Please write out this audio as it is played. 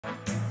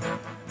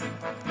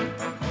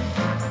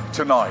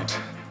tonight.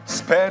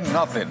 Spare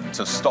nothing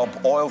to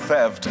stop oil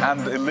theft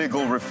and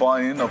illegal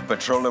refining of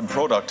petroleum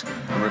product.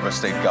 River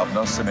State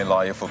Governor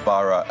Siminalayi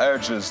Fubara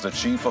urges the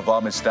Chief of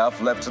Army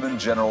Staff, Lieutenant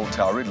General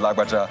Taoreed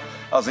Lagbaja,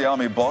 as the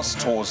Army boss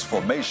tours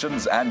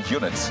formations and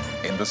units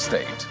in the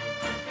state.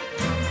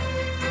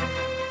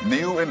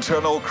 New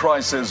internal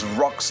crisis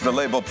rocks the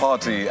Labour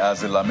Party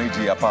as the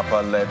Lamidi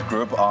Apapa-led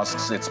group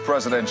asks its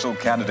presidential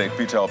candidate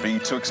Peter Obi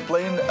to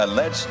explain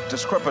alleged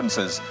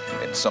discrepancies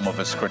in some of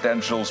his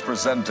credentials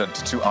presented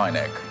to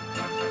INEC.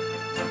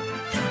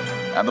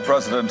 And the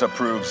president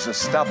approves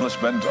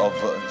establishment of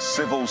a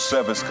Civil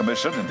Service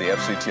Commission in the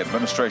FCT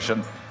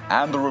administration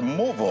and the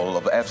removal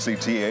of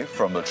FCTA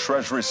from the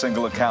Treasury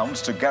single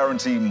accounts to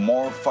guarantee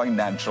more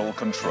financial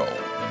control.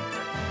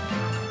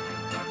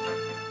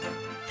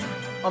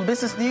 On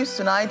Business News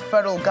tonight,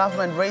 federal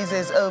government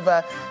raises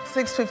over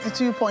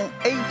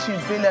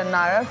 652.82 billion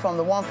naira from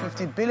the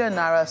 150 billion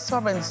naira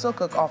sovereign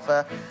sukuk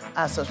offer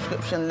as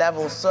subscription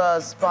level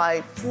soars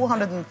by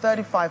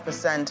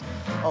 435%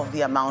 of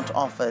the amount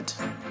offered.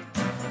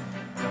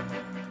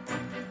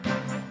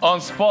 On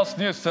Sports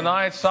News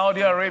tonight,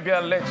 Saudi Arabia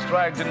leg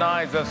strike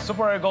denies the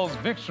Super Eagles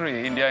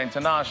victory in their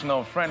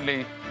international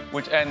friendly,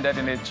 which ended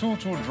in a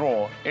 2-2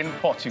 draw in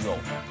Portugal.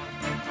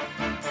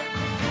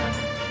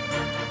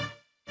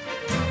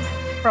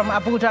 From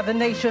Abuja, the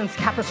nation's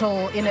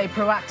capital, in a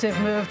proactive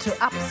move to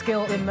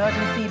upskill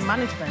emergency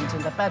management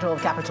in the Federal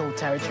Capital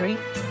Territory,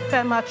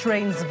 FEMA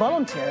trains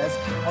volunteers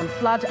on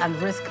flood and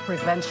risk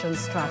prevention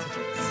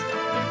strategies.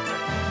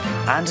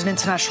 And in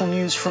international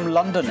news from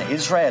London,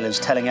 Israel is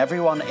telling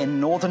everyone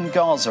in northern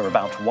Gaza,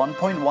 about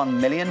 1.1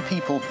 million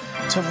people,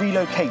 to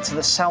relocate to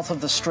the south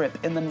of the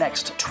Strip in the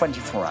next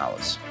 24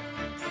 hours.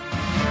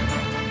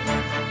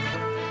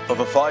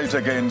 The fight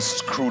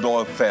against crude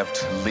oil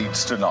theft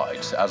leads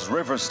tonight as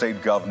River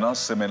State Governor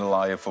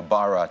Siminalayi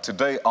Fubara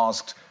today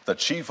asked the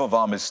Chief of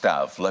Army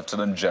Staff,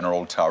 Lieutenant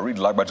General Taoreed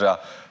Lagbaja,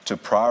 to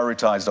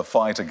prioritize the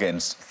fight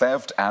against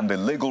theft and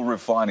illegal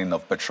refining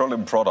of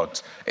petroleum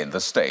products in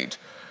the state.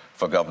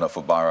 For Governor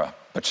Fubara,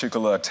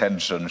 particular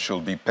attention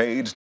should be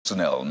paid to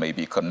personnel may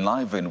be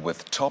conniving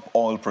with top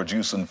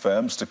oil-producing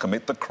firms to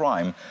commit the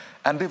crime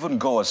and even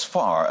go as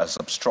far as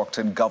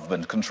obstructing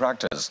government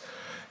contractors.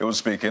 He was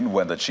speaking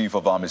when the Chief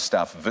of Army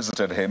Staff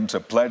visited him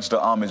to pledge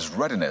the Army's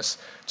readiness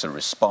to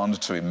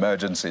respond to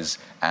emergencies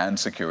and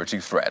security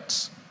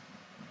threats.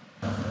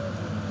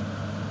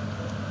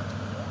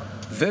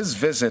 This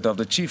visit of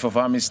the Chief of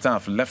Army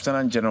Staff,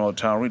 Lieutenant General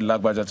Taoreed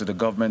Lagbaja, to the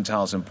Government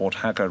House in Port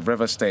Harcourt,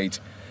 River State,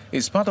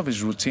 is part of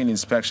his routine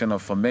inspection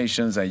of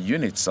formations and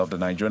units of the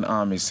Nigerian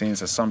Army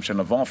since assumption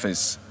of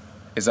office.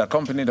 He is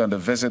accompanied on the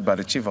visit by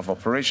the Chief of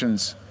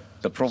Operations,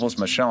 the Provost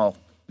Marshal,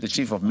 the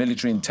Chief of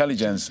Military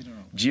Intelligence,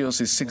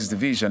 GOC 6th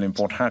Division in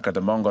Port Harcourt,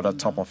 among other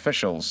top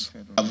officials.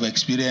 I've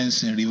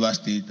experienced in River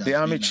State. The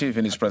Army Chief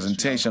in his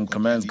presentation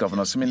commends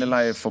Governor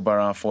Siminalayi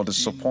Fubara for the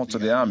support to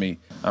the Army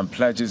and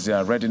pledges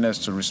their readiness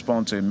to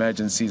respond to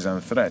emergencies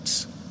and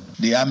threats.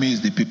 The Army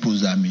is the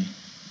people's army.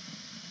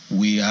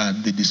 We are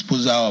at the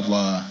disposal of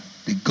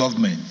the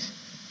government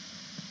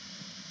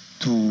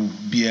to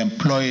be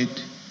employed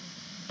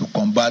to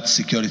combat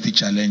security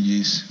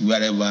challenges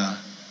wherever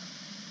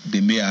they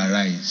may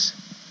arise.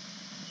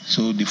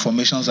 So the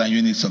formations and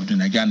units of the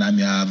Nigerian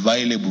Army are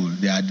available.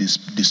 They are at the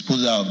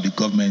disposal of the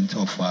government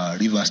of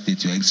River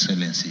State, Your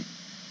Excellency.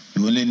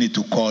 You only need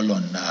to call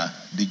on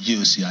the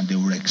GOC and they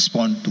will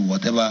respond to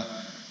whatever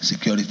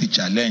security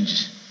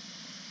challenge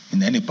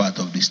in any part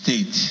of the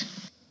state.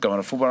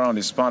 Governor Fubara, on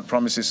his part,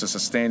 promises to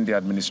sustain the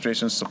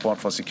administration's support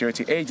for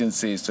security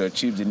agencies to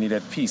achieve the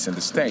needed peace in the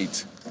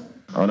state.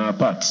 On our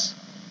part,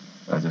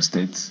 as a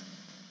state,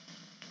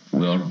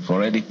 we have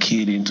already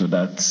keyed into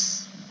that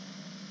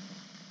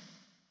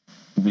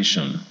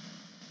vision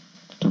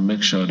to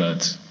make sure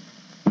that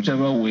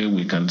whichever way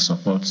we can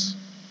support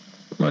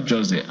not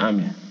just the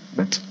Army,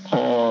 but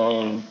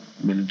all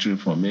military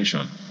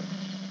formation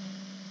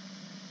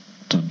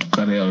to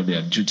carry out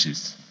their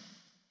duties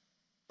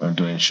and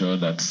to ensure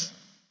that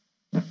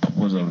the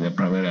purpose of their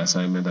primary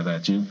assignment that I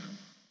achieved,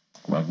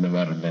 we have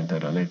never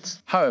relented on it.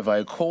 However,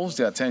 it calls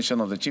the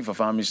attention of the Chief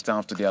of Army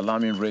Staff to the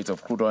alarming rate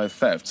of crude oil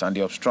thefts and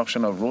the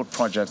obstruction of road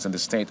projects in the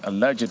state,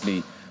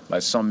 allegedly by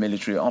some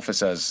military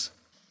officers.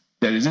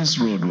 There is this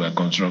road we're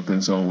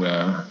constructing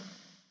somewhere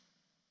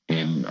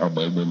in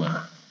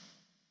Obaibima.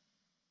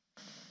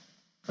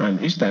 And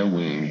each time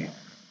we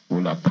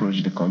will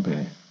approach the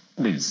company,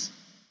 please,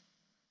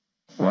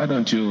 why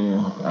don't you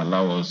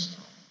allow us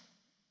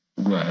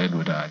to go ahead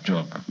with our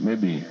job?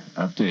 Maybe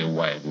after a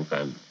while we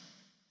can.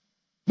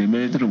 The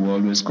military will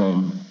always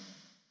come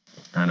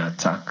and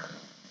attack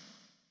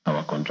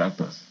our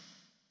contractors.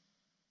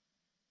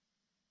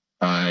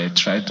 I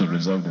try to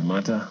resolve the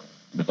matter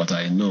because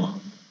I know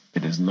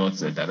it is not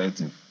a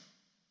directive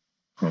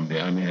from the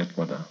Army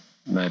headquarters,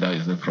 neither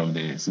is it from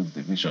the 6th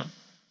Division.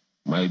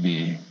 Might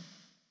be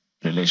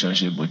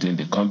relationship between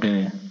the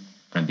company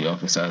and the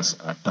officers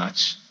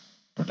attached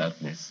to that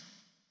place.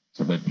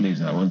 So, but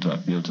please, I want to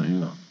appeal to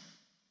you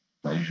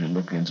that you should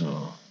look into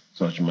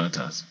such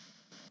matters.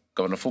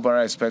 Governor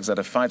Fubara expects that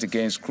the fight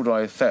against crude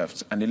oil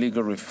theft and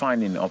illegal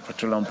refining of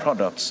petroleum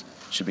products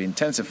should be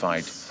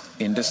intensified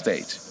in the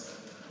state.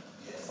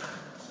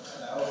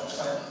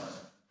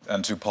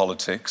 And to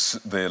politics,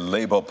 the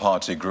Labour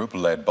Party group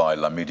led by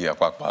Lamidi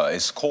Akwakwa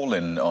is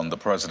calling on the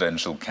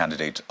presidential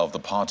candidate of the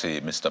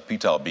party, Mr.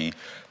 Peter Obi,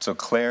 to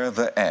clear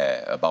the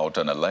air about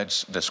an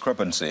alleged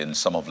discrepancy in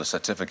some of the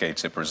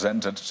certificates he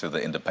presented to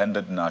the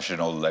Independent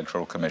National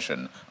Electoral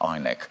Commission,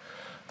 INEC.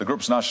 The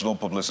group's National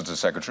Publicity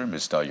Secretary,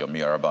 Mr.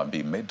 Yomi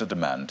Arabambi, made the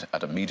demand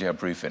at a media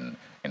briefing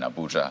in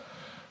Abuja.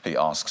 He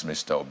asks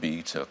Mr.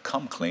 Obi to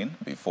come clean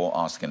before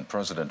asking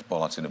President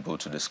Bola Tinubu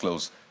to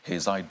disclose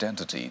his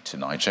identity to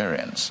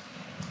Nigerians.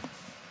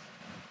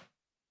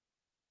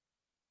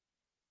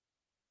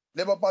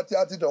 Labour Party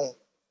acted on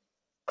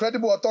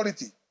credible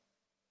authority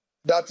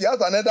that he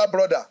has another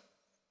brother,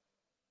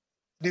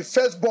 the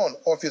firstborn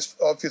of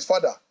his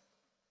father.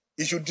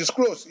 He should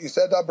disclose his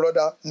elder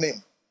brother's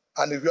name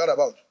and his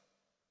whereabouts.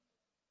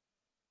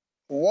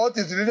 What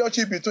is the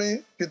relationship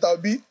between Peter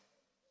Obi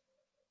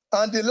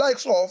and the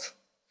likes of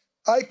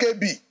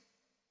IKB,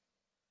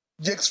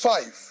 Jakes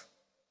 5,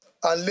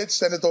 and late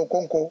Senator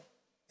Okonkwo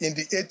in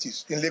the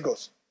 80s in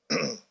Lagos?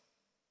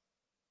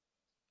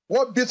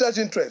 What business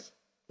interest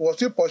was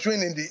he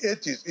pursuing in the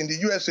 80s in the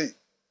USA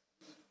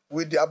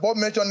with the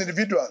above-mentioned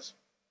individuals?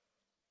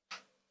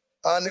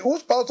 And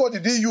whose passport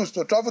did he use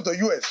to travel to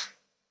US?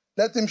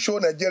 Let him show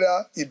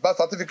Nigeria his birth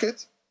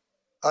certificate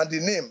and the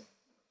name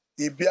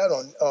he bears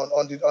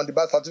on the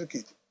birth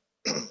certificate.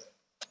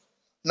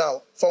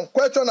 Now, some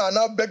questions are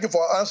now begging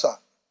for answer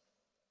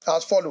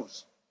as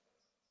follows.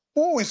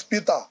 Who is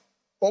Peter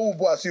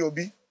Owubuasi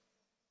Obi?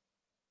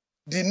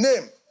 The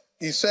name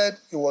he said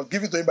he was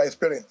given to him by his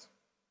parents.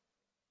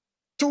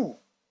 2,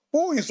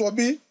 who is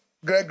Obi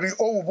Gregory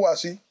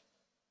Owubuasi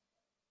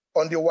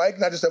on the WAEC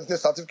 1917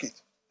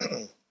 certificate?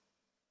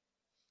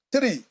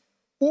 3,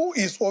 who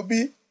is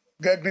Obi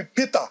Gregory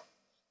Peter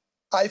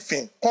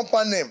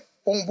company name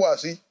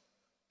Owubuasi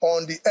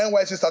on the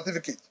NYC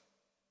certificate?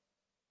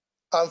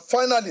 And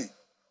finally,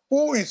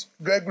 who is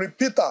Gregory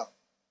Peter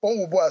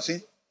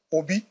Owubuasi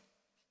Obi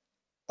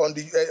on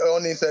his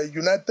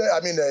University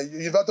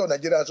of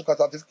Nigeria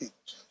certificate?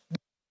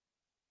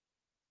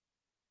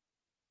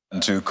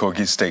 To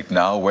Kogi State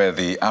now, where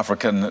the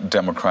African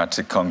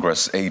Democratic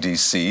Congress,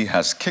 ADC,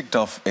 has kicked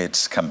off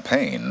its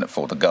campaign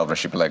for the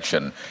governorship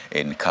election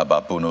in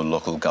Kaba-Bunu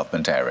local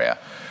government area.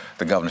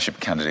 The governorship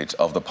candidate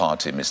of the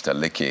party, Mr.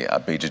 Leke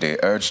Abejide,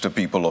 urged the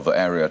people of the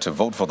area to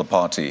vote for the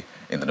party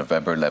in the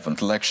November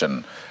 11th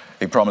election.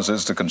 He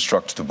promises to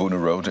construct the Bunu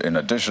Road in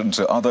addition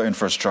to other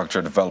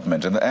infrastructure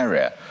development in the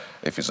area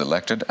if he's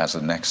elected as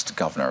the next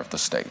governor of the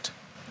state.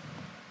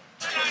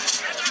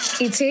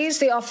 It is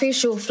the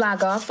official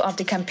flag-off of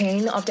the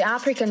campaign of the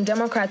African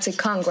Democratic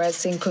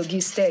Congress in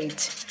Kogi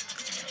State.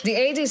 The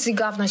ADC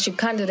governorship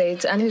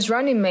candidate and his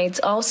running mate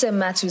also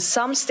met with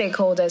some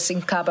stakeholders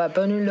in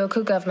Kaba-Bunu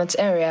local government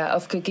area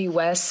of Kogi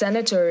West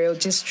Senatorial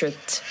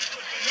District.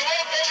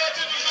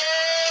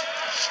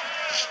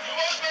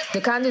 The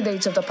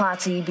candidate of the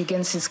party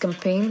begins his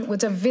campaign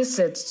with a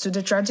visit to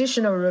the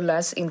traditional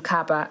rulers in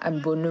Kaba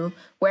and Bunu,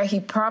 where he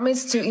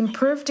promised to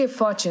improve their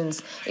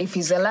fortunes if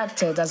he's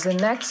elected as the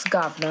next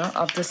governor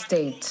of the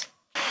state.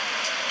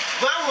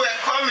 When we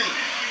were coming,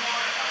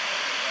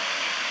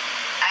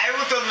 I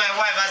even told my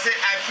wife, I said,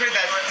 I pray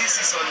that this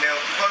is on there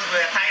because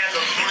we are tired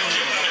of going.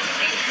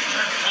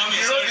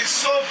 The road is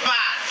so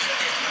bad.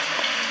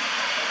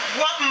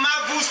 What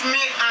marvels me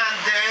and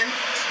then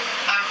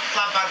I'm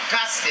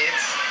flabbergasted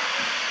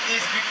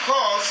is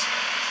because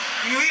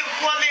you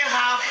equally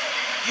have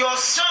your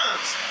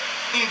sons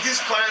in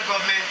this current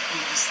government in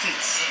the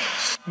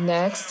states.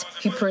 Next,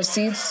 he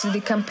proceeds to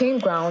the campaign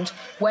ground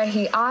where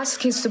he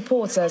asks his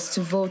supporters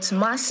to vote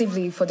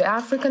massively for the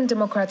African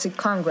Democratic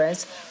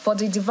Congress for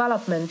the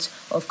development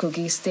of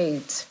Kogi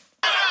State.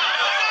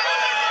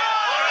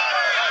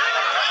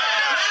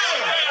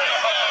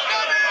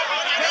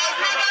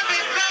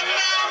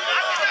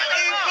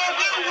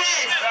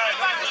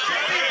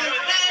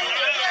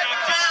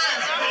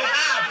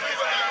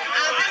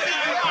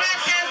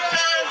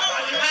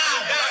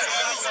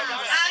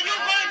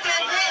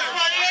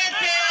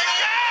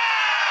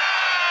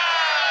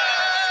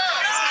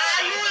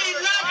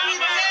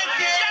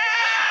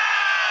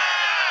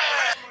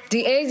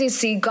 The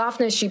ADC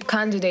governorship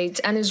candidate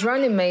and his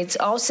running mate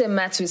also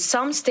met with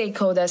some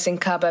stakeholders in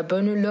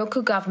Kaba-Bunu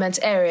local government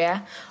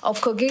area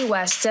of Kogi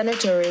West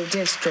Senatorial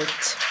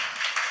District.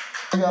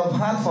 You have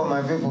heard from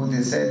my people,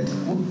 they said,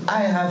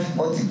 I have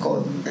what you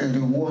call a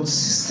reward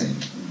system.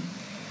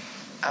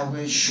 I will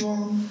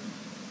ensure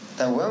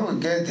that when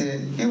we get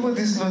there, even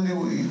this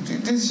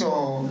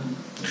your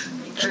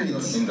trade,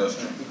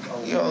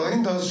 your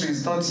industry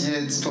is not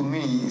yet, to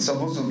me, it's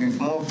supposed to be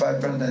more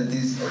vibrant than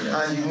this,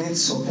 and you need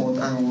support,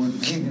 and we will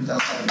give it that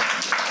time.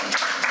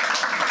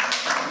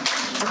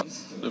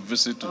 The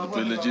visit to the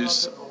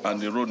villages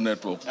and the road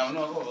network,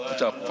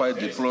 which are quite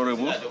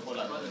deplorable.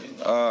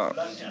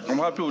 I'm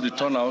happy with the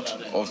turnout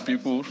of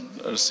people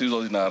received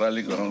us in our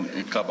rally ground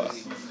in Kaba.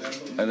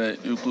 And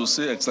you could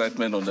see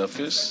excitement on their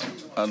face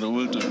and the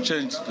will to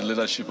change the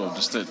leadership of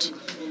the state.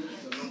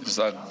 It's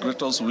our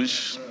greatest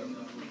wish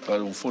that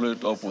we'll follow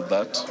it up with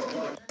that.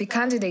 The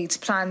candidate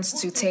plans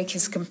to take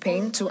his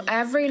campaign to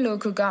every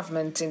local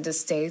government in the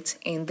state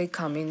in the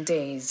coming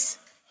days.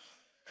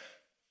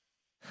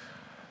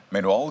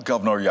 Meanwhile,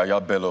 Governor Yaya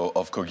Bello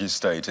of Kogi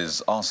State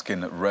is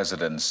asking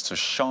residents to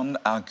shun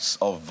acts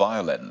of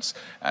violence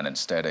and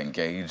instead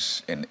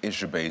engage in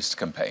issue-based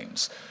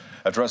campaigns.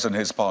 Addressing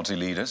his party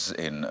leaders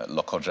in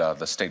Lokoja,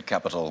 the state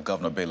capital,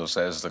 Governor Bello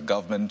says the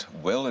government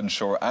will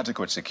ensure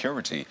adequate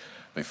security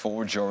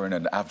before, during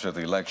and after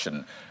the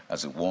election,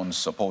 as it warns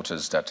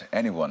supporters that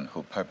anyone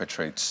who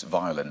perpetrates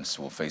violence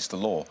will face the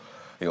law.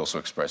 He also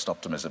expressed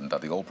optimism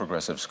that the All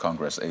Progressives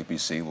Congress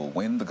APC will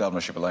win the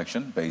governorship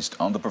election based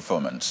on the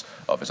performance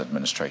of his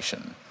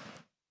administration.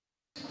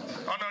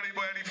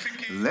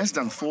 Less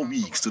than 4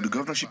 weeks to the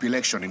governorship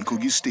election in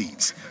Kogi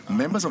State,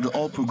 members of the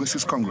All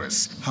Progressives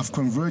Congress have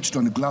converged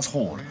on the glass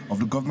hall of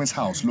the government's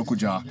house,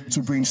 Lokoja,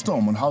 to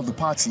brainstorm on how the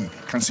party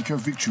can secure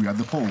victory at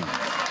the poll.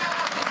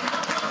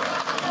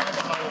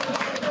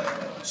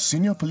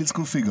 Senior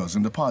political figures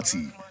in the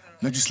party,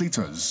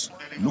 legislators,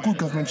 local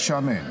government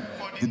chairmen,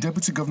 the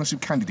deputy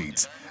governorship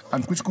candidate,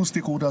 and critical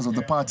stakeholders of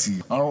the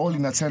party are all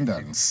in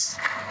attendance.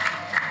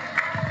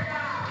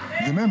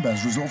 The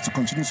members resolved to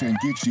continue to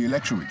engage the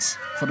electorate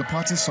for the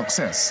party's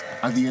success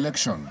at the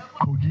election.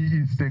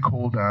 Kogi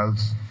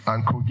stakeholders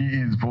and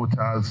Kogi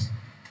voters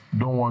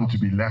don't want to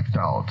be left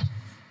out.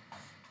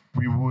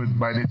 We would,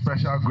 by the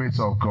special grace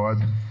of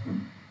God,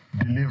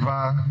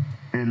 deliver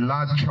a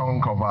large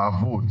chunk of our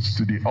votes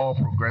to the All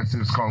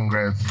Progressives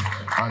Congress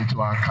and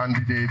to our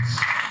candidates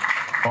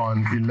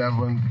on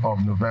 11th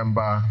of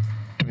November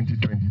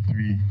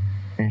 2023,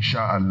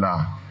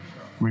 inshallah.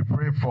 We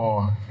pray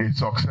for a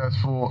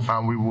successful,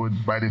 and we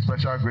would, by the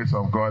special grace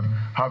of God,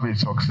 have a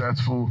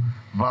successful,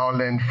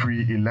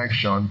 violent-free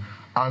election.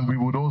 And we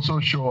would also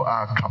show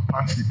our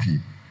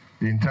capacity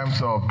in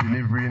terms of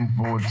delivering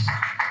votes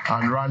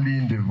and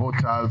rallying the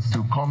voters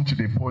to come to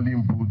the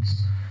polling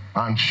booths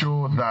and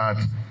show that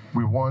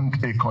we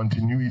want a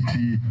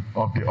continuity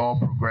of the All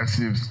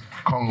Progressives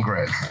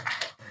Congress.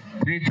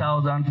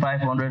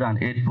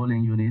 3,508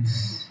 polling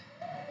units,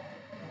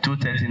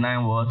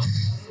 239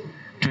 wards,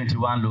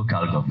 21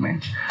 local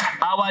government.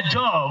 Our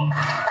job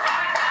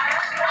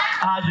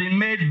has been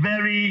made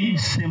very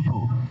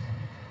simple.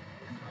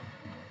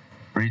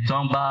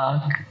 Return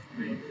back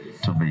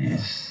to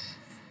base.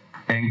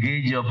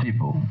 Engage your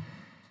people.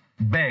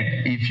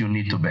 Beg if you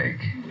need to beg.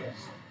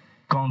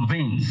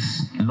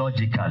 Convince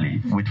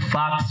logically, with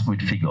facts,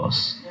 with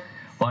figures.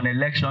 On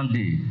election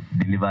day,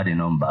 deliver the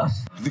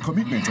numbers. The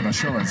commitment and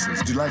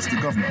assurances delights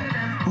the governor,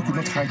 who could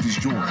not hide his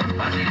joy.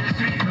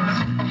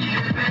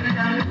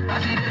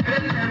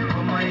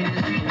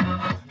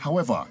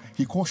 However,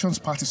 he cautions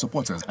party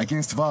supporters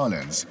against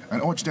violence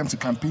and urged them to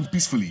campaign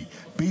peacefully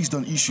based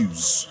on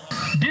issues.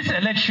 This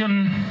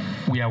election,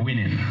 we are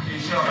winning.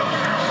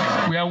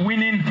 We are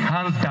winning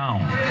hands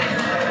down.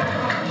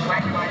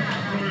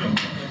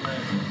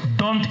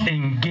 Don't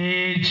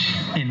engage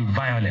in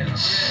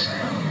violence.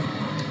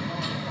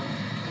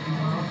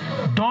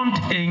 Don't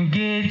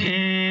engage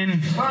in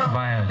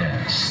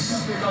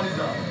violence.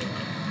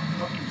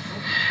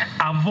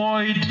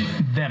 Avoid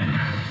them.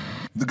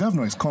 The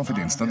governor is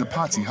confident that the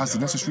party has the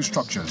necessary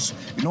structures,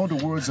 in all the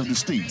words of the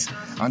state,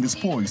 and is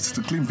poised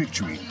to claim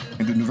victory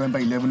in the November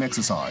 11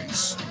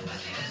 exercise.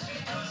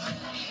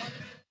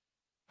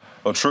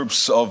 Well,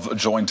 troops of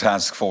Joint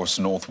Task Force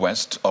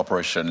Northwest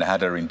Operation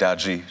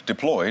Hadarindaji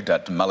deployed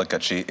at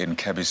Malakachi in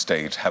Kebbi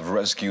State have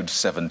rescued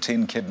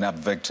 17 kidnapped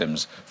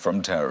victims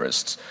from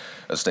terrorists.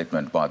 A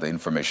statement by the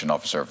information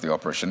officer of the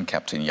operation,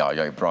 Captain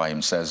Yahya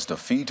Ibrahim, says the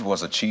feat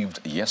was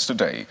achieved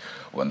yesterday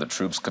when the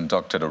troops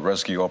conducted a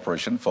rescue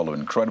operation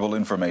following credible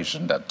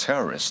information that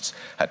terrorists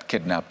had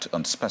kidnapped an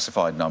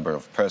unspecified number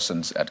of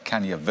persons at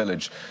Kanya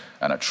village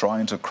and are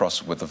trying to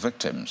cross with the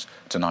victims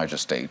to Niger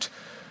State.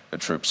 The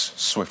troops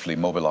swiftly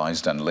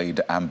mobilized and laid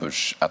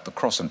ambush at the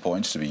crossing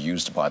point to be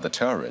used by the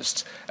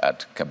terrorists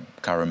at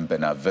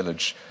Karambena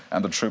village,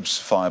 and the troops'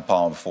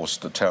 firepower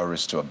forced the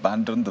terrorists to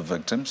abandon the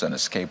victims and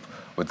escape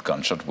with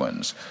gunshot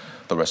wounds.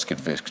 The rescued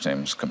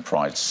victims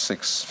comprised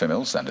 6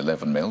 females and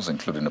 11 males,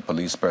 including a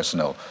police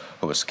personnel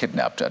who was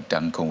kidnapped at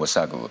Dankun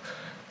Wasagu.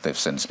 They've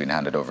since been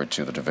handed over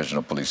to the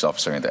divisional police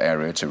officer in the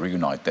area to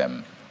reunite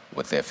them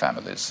with their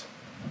families.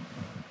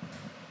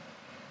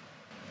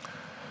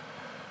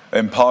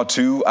 In part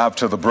 2,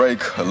 after the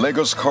break,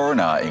 Lagos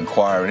coroner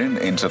inquiring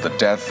into the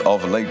death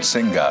of late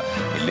singer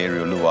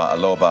Ilerioluwa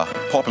Aloba,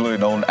 popularly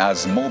known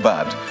as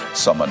Mohbad,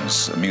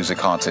 summons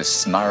music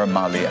artists Naira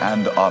Marley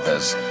and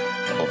others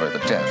over the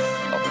death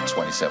of the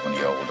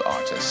 27-year-old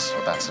artist.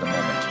 So that's in a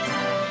moment.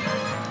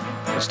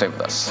 Stay with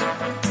us.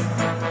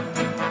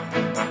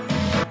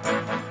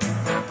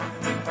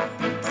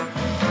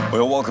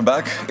 Well, welcome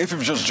back. If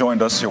you've just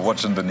joined us, you're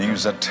watching the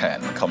news at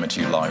 10, coming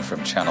to you live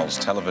from Channels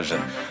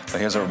Television. So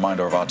here's a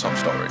reminder of our top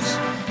stories.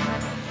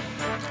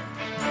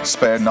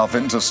 Spare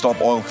nothing to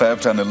stop oil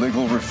theft and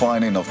illegal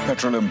refining of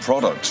petroleum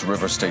products.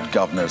 River State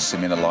Governor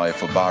Siminalayi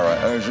Fubara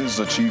urges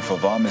the Chief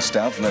of Army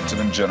Staff,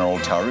 Lieutenant General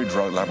Taoreed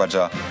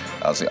Lagbaja,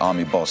 as the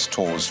Army boss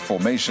tours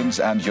formations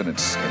and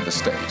units in the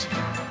state.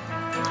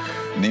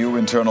 New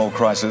internal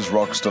crisis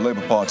rocks the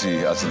Labour Party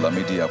as the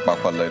Lamidi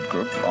Akpakpa-led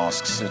group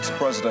asks its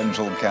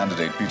presidential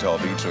candidate Peter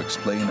Obi to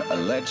explain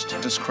alleged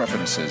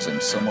discrepancies in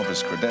some of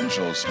his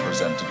credentials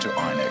presented to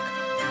INEC.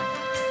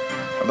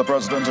 The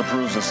President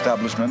approves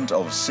establishment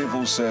of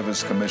Civil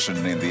Service Commission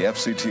in the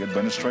FCT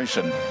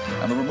administration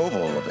and the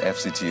removal of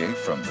FCTA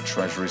from the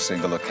Treasury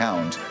single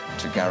account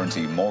to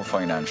guarantee more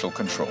financial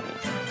control.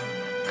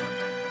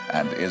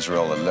 And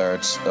Israel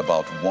alerts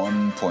about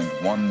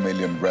 1.1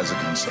 million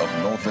residents of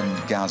northern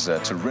Gaza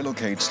to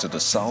relocate to the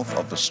south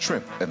of the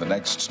Strip in the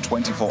next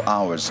 24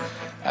 hours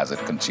as it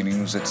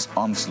continues its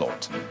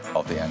onslaught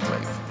of the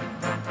enclave.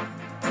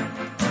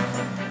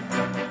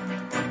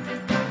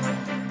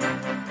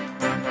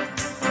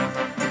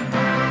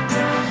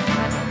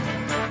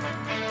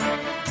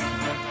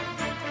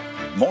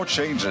 More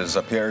changes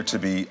appear to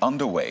be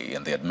underway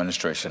in the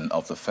administration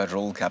of the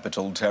Federal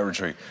Capital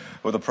Territory,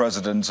 with the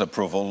President's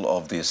approval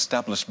of the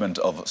establishment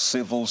of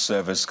Civil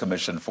Service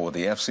Commission for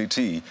the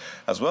FCT,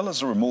 as well as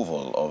the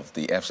removal of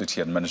the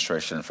FCT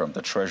administration from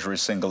the Treasury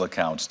Single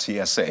Account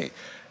TSA,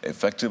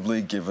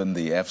 effectively giving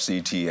the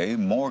FCTA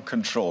more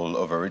control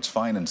over its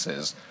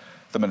finances.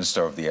 The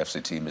Minister of the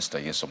FCT, Mr.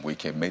 Nyesom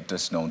Wike, made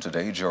this known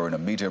today during a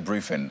media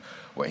briefing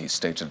where he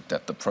stated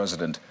that the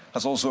President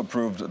has also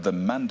approved the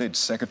Mandate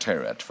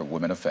Secretariat for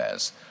Women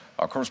Affairs.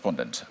 Our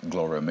correspondent,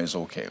 Gloria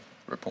Mezoke,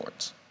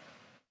 reports.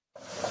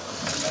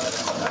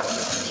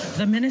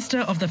 The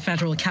Minister of the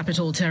Federal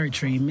Capital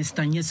Territory,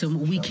 Mr.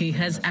 Nyesom Wike,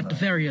 has at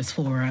various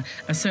fora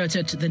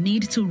asserted the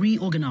need to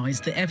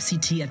reorganize the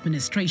FCT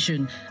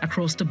administration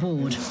across the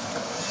board.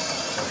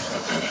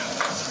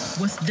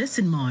 With this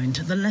in mind,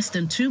 the less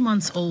than 2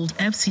 months old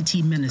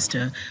FCT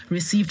minister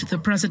received the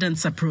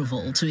President's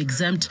approval to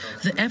exempt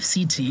the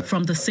FCT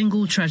from the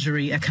single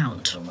Treasury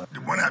account.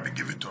 The money has been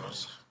given to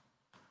us.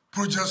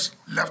 Projects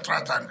left,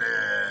 right, and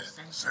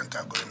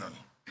center going on.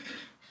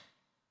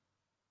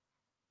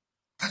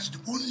 That's the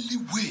only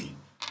way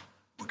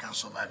we can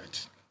survive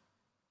it.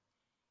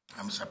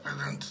 And Mr.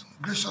 President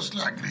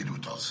graciously agreed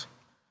with us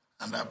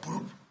and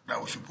approved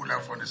that we should pull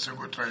out from the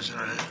single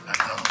Treasury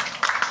account.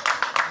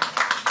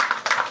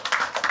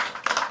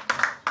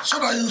 So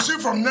that you see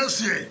from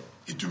next year,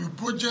 it will be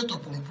project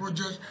upon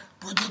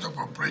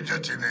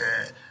project in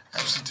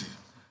FCT.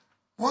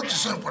 What you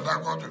saw in Port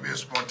Harcourt will be a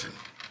small thing.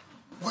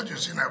 What you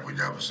see in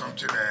Abuja will be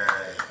something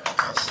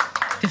else.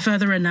 He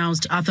further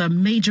announced other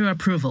major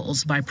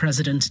approvals by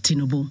President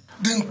Tinubu.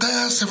 The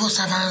entire civil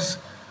servants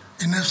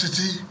in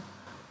FCT,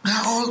 they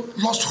are all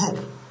lost hope.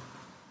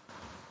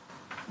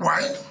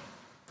 Why?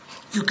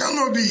 You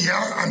cannot be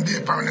here and be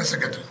a permanent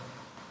secretary.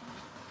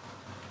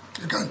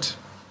 You can't.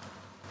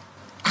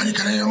 And you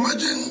can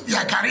imagine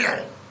your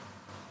career,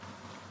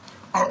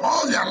 or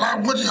all your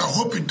life, what you are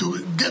hoping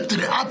to get to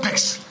the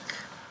apex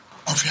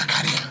of your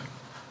career.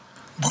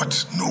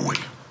 But no way,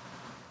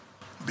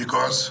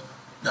 because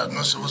there's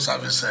no civil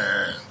service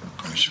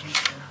commission.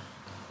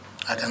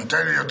 I can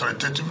tell you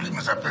authoritatively,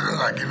 Mr.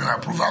 President, I given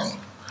approval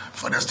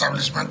for the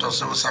establishment of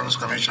Civil Service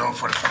Commission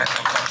for the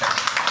Federal Capital.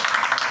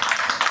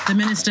 The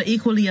minister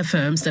equally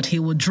affirms that he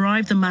will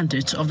drive the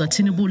mandate of the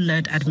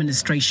Tinubu-led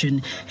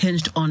administration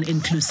hinged on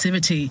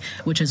inclusivity,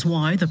 which is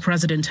why the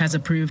President has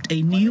approved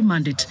a new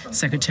mandate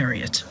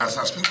secretariat. As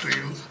I speak to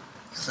you,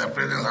 Mr.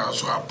 President has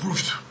also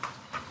approved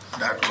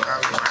that we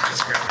have a mandate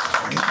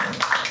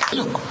secretariat.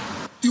 Look,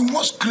 you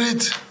must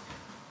create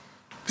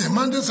a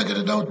mandate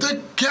secretariat that will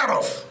take care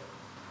of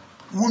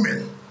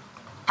women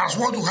as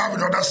what we have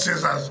in other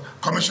states as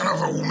Commissioner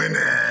for Women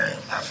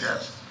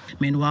Affairs.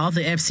 Meanwhile,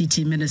 the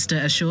FCT minister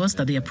assures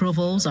that the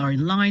approvals are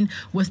in line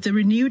with the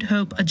Renewed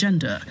Hope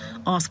agenda,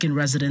 asking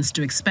residents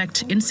to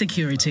expect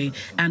insecurity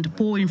and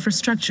poor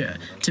infrastructure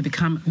to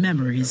become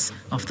memories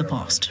of the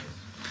past.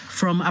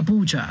 From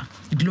Abuja,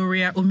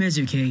 Gloria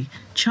Umezuke,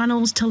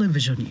 Channels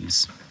Television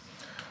News.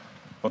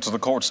 But to the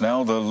courts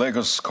now, the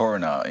Lagos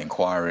coroner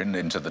inquiring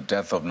into the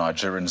death of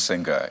Nigerian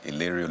singer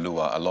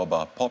Ilerioluwa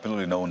Aloba,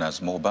 popularly known as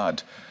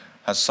Mohbad,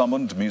 has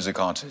summoned music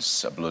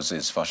artists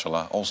Abdulaziz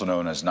Fashola, also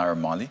known as Naira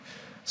Marley,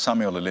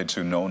 Samuel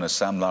Iletu, known as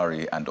Sam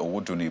Larry, and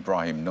Owodunni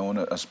Ibrahim, known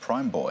as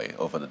Prime Boy,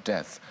 over the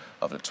death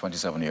of the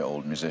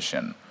 27-year-old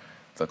musician.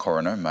 The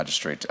coroner,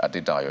 Magistrate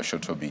Adedayo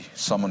Shotobi,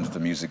 summoned the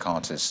music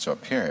artists to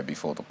appear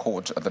before the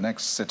court at the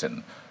next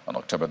sit-in on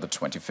October the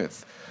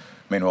 25th.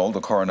 Meanwhile,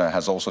 the coroner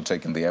has also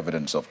taken the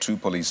evidence of 2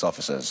 police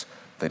officers,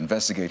 the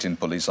investigating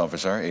police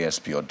officer,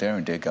 ASP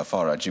Oderinde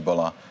Gafara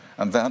Jibola,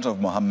 and that of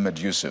Mohammed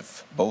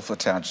Yusuf, both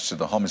attached to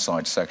the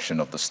homicide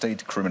section of the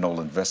State Criminal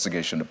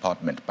Investigation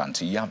Department,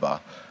 Pantiyaba,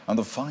 and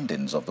the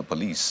findings of the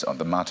police on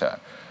the matter.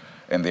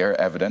 In their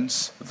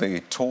evidence,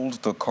 they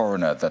told the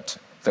coroner that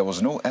there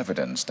was no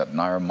evidence that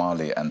Naira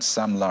Marley and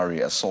Sam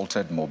Larry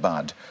assaulted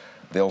Mohbad.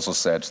 They also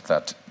said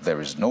that there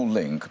is no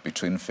link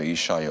between Feyi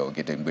Shayo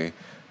Ogedengbe,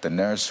 the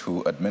nurse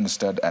who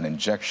administered an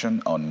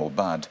injection on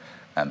Mohbad,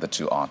 and the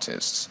two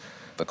artists.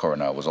 The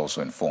coroner was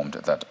also informed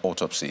that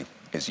autopsy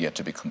is yet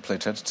to be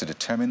completed to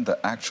determine the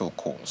actual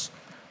cause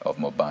of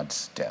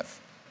Mohbad's death.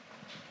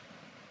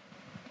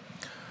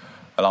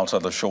 And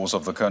outside the shores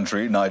of the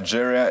country,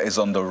 Nigeria is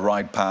on the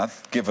right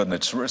path given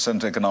its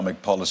recent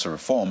economic policy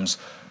reforms,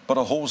 but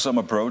a wholesome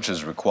approach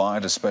is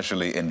required,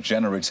 especially in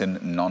generating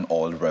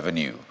non-oil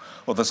revenue.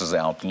 Well, this is the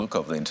outlook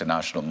of the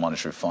International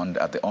Monetary Fund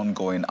at the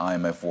ongoing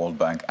IMF World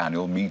Bank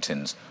annual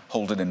meetings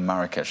holding in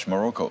Marrakesh,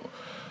 Morocco.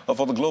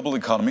 For the global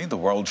economy, the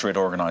World Trade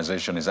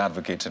Organization is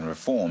advocating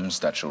reforms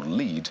that should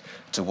lead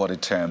to what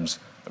it terms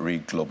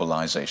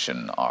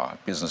re-globalization. Our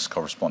business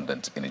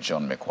correspondent,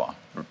 John Mekwa,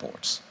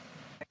 reports.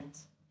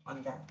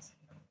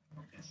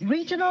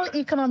 Regional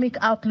economic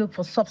outlook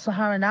for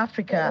sub-Saharan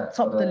Africa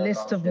topped the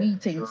list of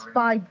meetings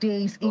 5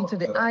 days into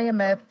the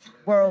IMF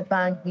World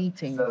Bank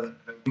meeting. When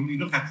we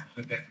look at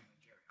the debt,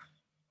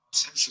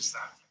 sense is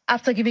that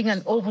after giving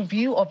an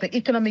overview of the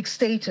economic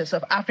status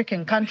of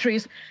African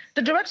countries,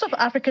 the Director of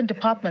African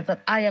Department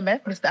at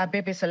IMF, Mr.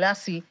 Abebe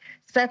Selassie,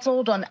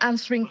 settled on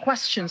answering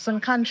questions on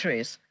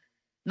countries.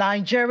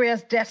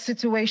 Nigeria's debt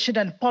situation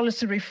and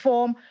policy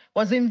reform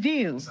was in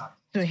view.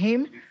 To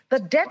him, the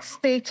debt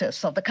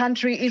status of the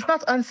country is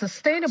not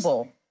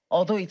unsustainable,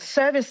 although its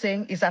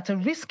servicing is at a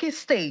risky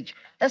stage,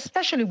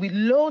 especially with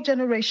low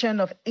generation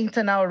of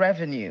internal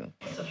revenue.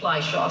 Supply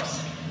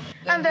shocks.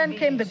 And then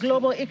came the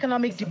global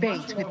economic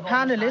debate with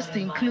panelists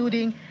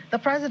including the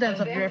President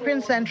of the European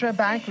Central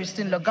Bank,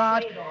 Christine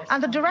Lagarde,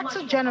 and the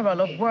Director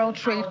General of World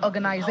Trade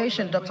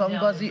Organization, Dr.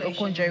 Ngozi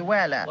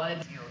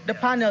Okonjo-Iweala. The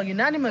panel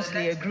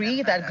unanimously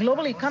agreed that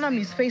global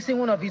economy is facing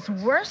one of its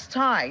worst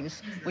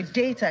times, with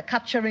data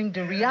capturing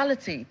the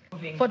reality.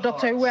 For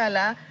Dr.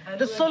 Iweala,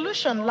 the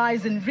solution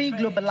lies in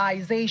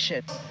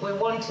re-globalization. We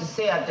want to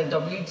say at the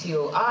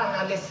WTO, our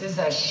analysis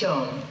has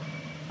shown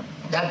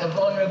that the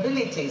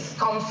vulnerabilities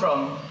come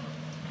from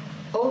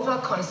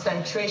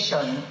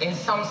over-concentration in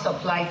some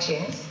supply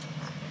chains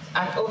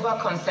and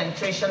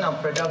over-concentration of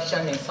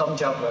production in some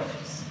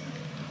geographies.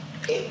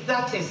 If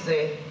that is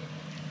the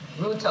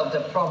root of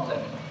the problem,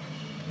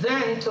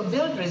 then to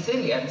build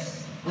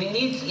resilience, we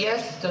need,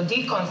 yes, to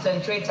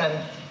deconcentrate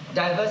and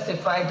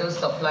diversify those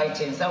supply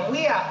chains. And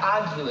we are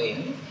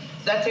arguing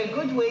that a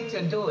good way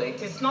to do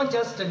it is not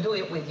just to do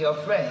it with your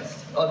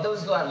friends or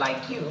those who are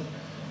like you,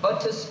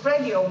 but to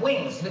spread your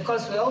wings,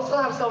 because we also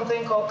have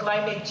something called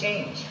climate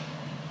change.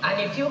 And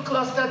if you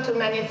cluster too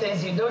many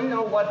things, you don't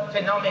know what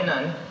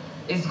phenomenon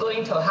is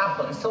going to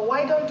happen. So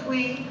why don't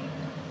we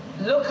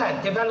look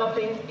at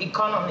developing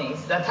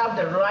economies that have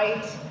the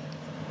right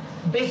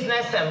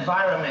business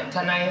environment,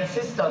 and I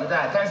insist on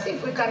that, and see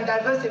if we can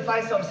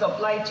diversify some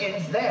supply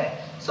chains there.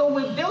 So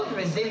we build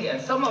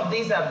resilience. Some of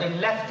these have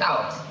been left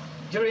out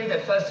during the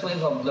first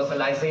wave of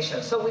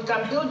globalization. So we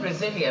can build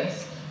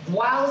resilience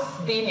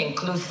whilst being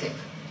inclusive.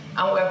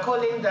 And we're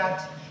calling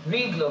that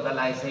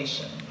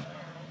re-globalization.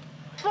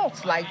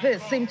 Thoughts like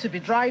this seem to be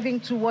driving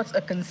towards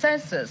a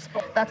consensus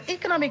that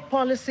economic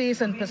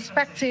policies and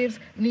perspectives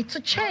need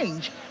to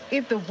change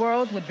if the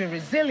world would be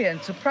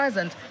resilient to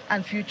present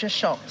and future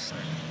shocks.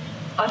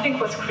 I think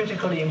what's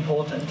critically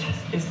important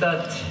is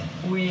that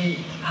we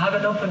have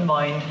an open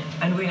mind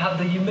and we have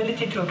the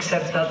humility to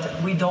accept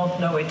that we don't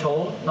know it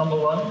all, number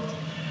one.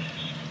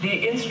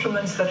 The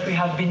instruments that we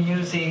have been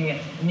using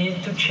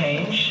need to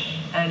change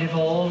and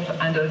evolve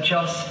and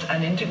adjust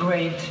and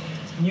integrate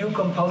new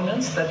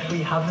components that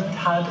we haven't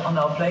had on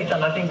our plate,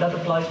 and I think that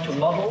applies to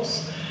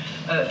models,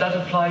 that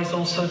applies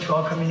also to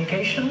our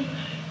communication,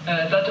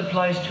 that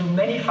applies to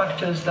many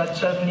factors that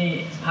certainly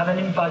have an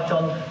impact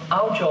on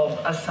our job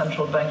as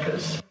central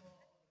bankers.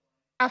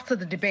 After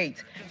the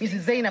debate,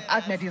 Mrs. Zainab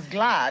Ahmed is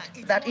glad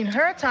that in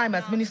her time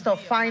as Minister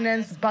of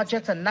Finance,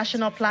 Budget and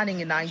National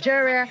Planning in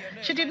Nigeria,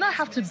 she did not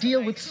have to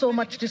deal with so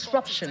much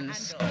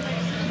disruptions.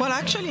 Well,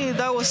 actually,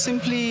 that was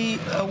simply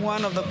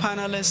one of the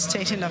panelists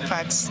stating the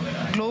facts.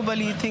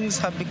 Globally, things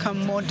have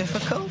become more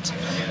difficult.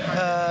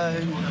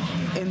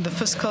 In the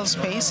fiscal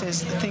space,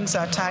 things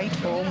are tight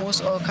for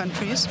almost all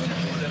countries.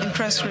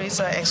 Interest rates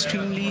are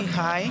extremely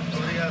high,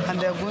 and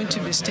they're going to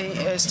be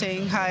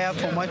staying higher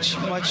for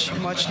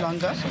much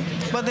longer.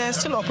 But there are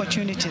still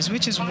opportunities,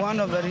 which is one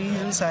of the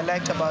reasons I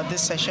liked about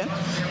this session.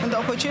 And the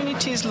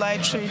opportunities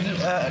lies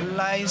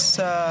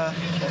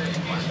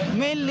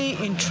mainly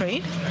in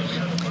trade.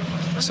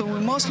 So we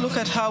must look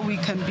at how we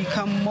can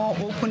become more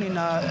open in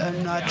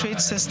our trade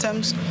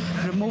systems,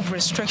 remove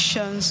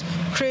restrictions,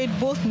 trade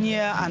both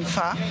near and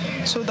far,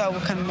 so that we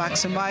can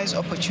maximize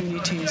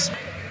opportunities.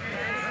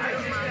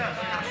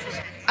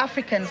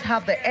 Africans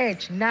have the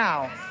edge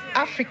now.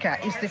 Africa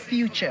is the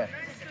future.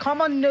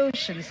 Common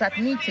notions at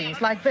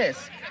meetings like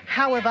this.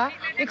 However,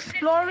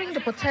 exploring the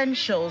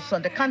potentials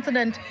on the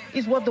continent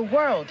is what the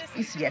world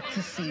is yet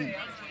to see.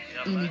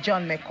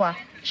 John Mekwa,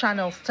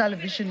 Channels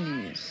Television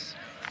News.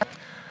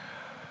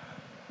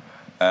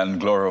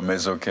 And Gloria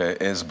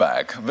Mezoke is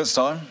back, this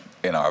time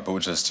in our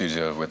Abuja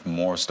studio with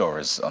more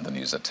stories on the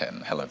news at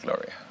 10. Hello,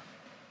 Gloria.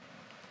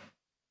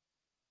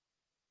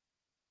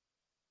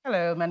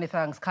 Hello, many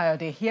thanks,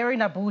 Kayode. Here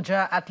in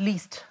Abuja, at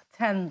least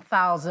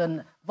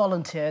 10,000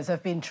 volunteers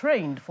have been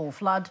trained for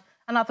flood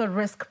and other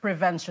risk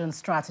prevention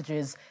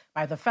strategies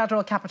by the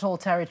Federal Capital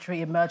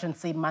Territory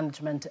Emergency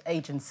Management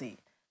Agency.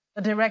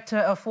 The Director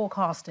of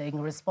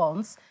Forecasting,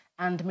 Response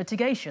and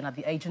Mitigation at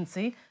the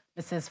agency,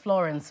 Mrs.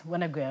 Florence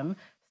Wenegem,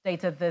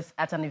 stated this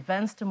at an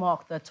event to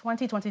mark the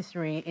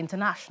 2023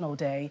 International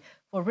Day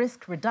for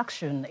Risk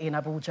Reduction in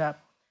Abuja.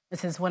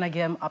 Mrs.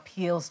 Wenegem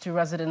appeals to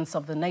residents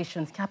of the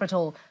nation's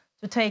capital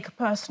to take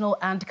personal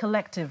and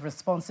collective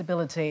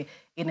responsibility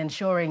in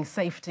ensuring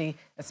safety,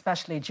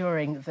 especially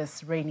during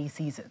this rainy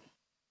season.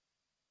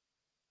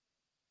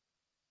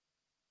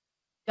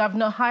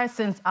 Governor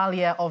Hyacinth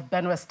Alia of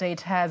Benue State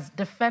has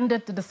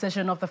defended the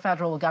decision of the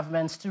federal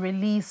government to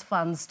release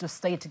funds to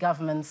state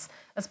governments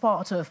as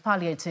part of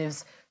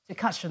palliatives to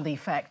cushion the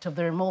effect of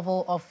the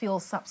removal of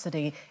fuel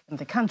subsidy in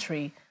the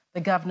country. The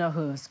governor,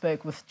 who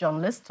spoke with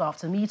journalists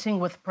after meeting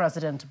with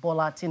President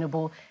Bola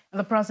Tinubu in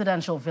the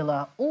presidential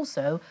villa,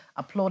 also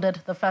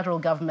applauded the federal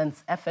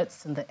government's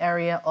efforts in the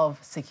area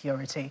of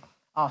security.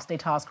 Our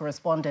State House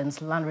correspondent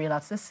Lanre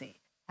Lasisi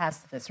has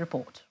this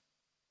report.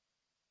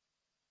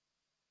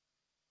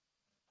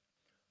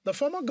 The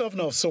former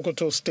governor of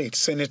Sokoto State,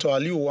 Senator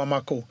Aliu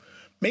Wamako,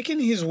 making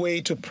his way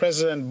to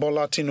President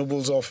Bola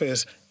Tinubu's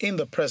office in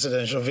the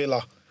presidential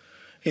villa.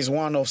 He's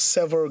one of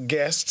several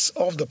guests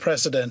of the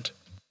president.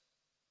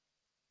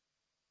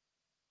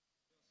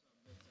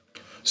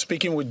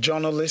 Speaking with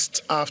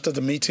journalists after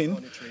the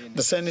meeting,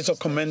 the senator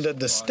commended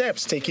the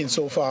steps taken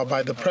so far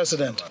by the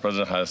president. The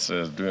president has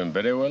doing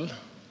very well.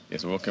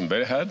 He's working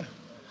very hard.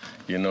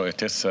 You know, it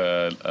takes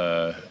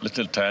a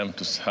little time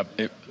to have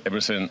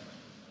everything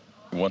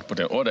you want to put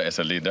in order as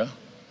a leader.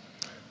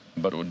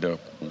 But the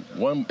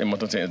one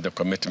important thing is the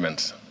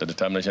commitment, the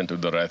determination to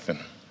do the right thing.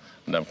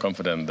 And I'm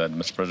confident that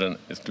Mr. President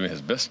is doing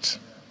his best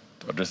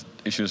to address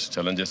issues,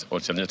 challenges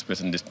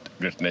facing this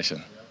great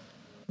nation.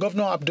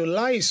 Governor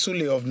Abdullahi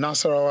Sule of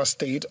Nasarawa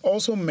State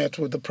also met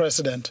with the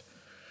president.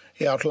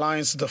 He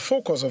outlines the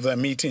focus of their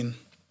meeting.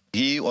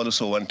 He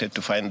also wanted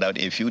to find out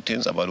a few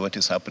things about what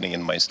is happening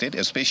in my state,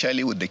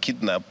 especially with the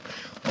kidnap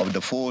of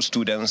the 4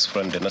 students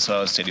from the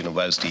Nasarawa State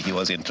University. He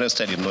was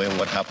interested in knowing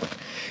what happened.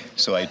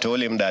 So I told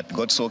him that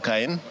God so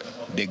kind,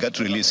 they got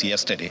released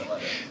yesterday.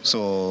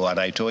 And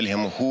I told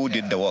him who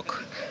did the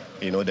work.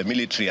 You know, the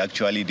military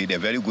actually did a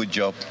very good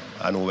job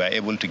and we were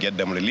able to get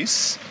them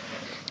released.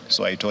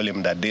 So I told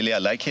him that Dele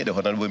Alake, the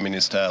Honorable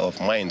Minister of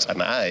Mines,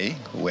 and I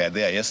were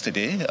there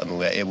yesterday and we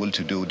were able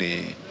to do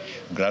the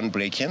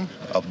groundbreaking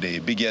of the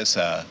biggest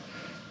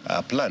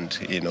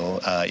plant, in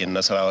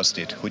Nasarawa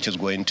State, which is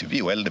going to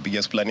be, the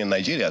biggest plant in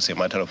Nigeria, as a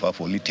matter of fact,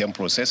 for lithium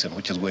processing,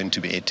 which is going to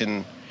be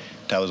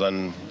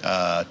 18,000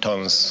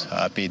 tons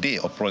per day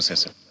of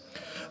processing.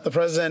 The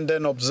president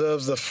then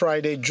observes the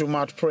Friday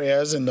Jumat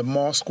prayers in the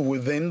mosque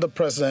within the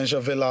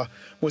presidential villa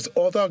with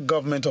other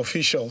government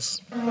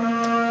officials.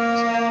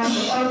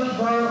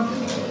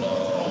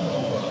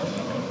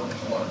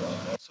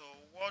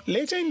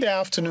 Later in the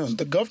afternoon,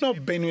 the governor of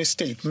Benue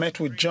State met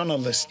with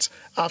journalists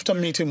after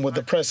meeting with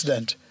the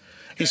president.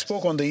 He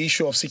spoke on the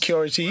issue of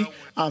security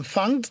and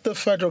thanked the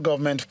federal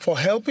government for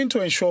helping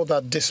to ensure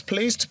that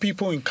displaced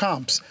people in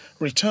camps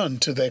return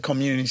to their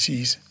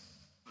communities.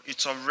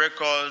 It's a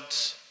record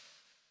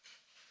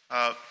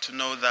to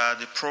know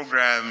that the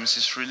programs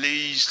it's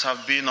released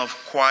have been of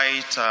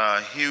quite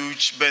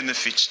huge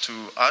benefits to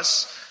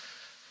us.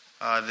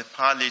 The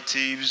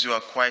palliatives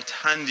were quite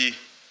handy.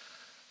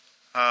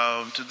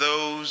 To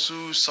those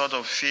who sort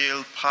of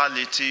feel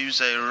palliatives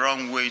are a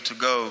wrong way to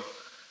go,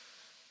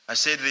 I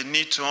said they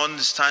need to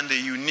understand the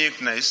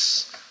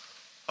uniqueness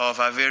of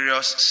our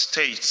various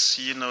states,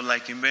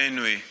 like in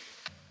Benue.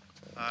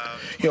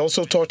 He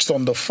also touched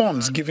on the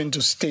funds given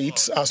to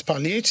states as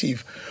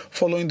palliative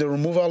following the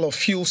removal of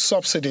fuel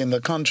subsidy in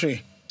the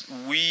country.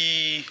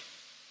 We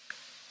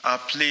are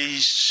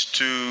pleased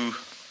to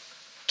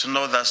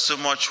know that so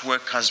much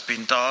work has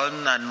been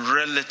done and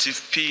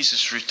relative peace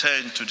is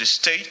returned to the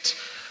state,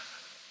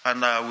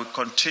 and we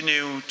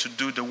continue to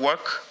do the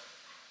work.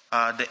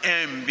 The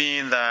aim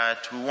being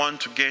that we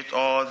want to get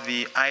all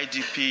the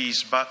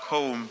IDPs back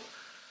home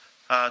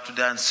to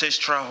their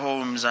ancestral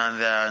homes and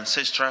their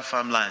ancestral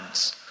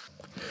farmlands.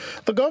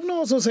 The governor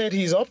also said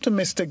he's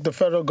optimistic the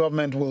federal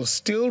government will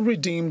still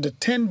redeem the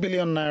 10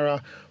 billion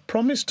naira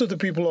promised to the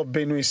people of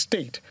Benue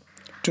State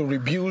to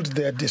rebuild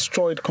their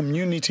destroyed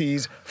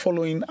communities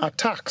following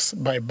attacks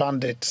by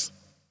bandits.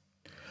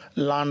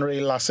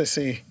 Lanre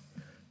Lasisi,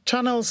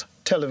 Channels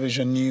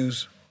Television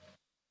News.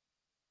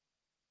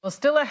 Well,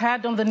 still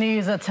ahead on the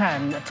news at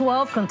 10,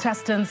 12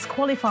 contestants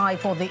qualify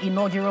for the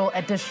inaugural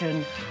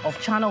edition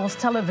of Channels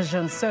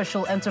Television's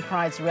social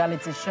enterprise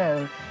reality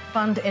show,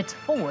 Fund It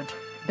Forward,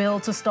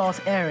 billed to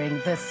start airing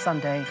this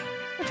Sunday.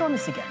 Join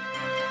us again.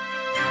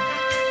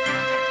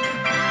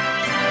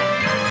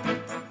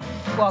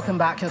 Welcome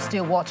back. You're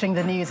still watching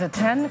the news at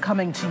 10,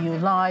 coming to you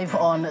live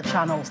on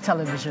Channels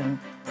Television.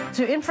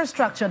 To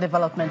infrastructure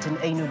development in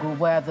Enugu,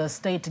 where the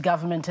state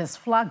government has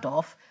flagged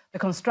off the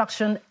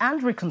construction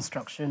and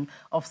reconstruction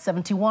of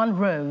 71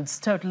 roads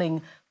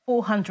totaling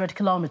 400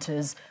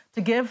 kilometers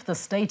to give the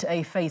state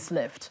a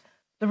facelift.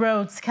 The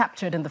roads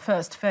captured in the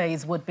first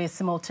phase would be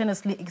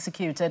simultaneously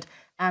executed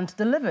and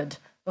delivered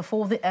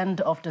before the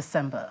end of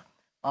December.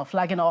 While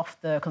flagging off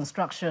the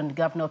construction,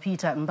 Governor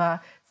Peter Mba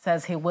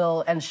says he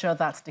will ensure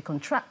that the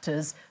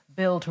contractors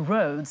build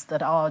roads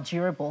that are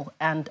durable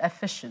and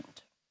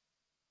efficient.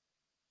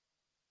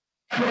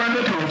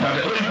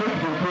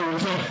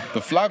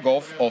 The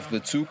flag-off of the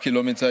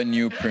 2-kilometer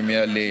new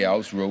Premier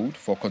Layout Road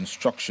for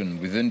construction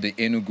within the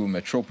Enugu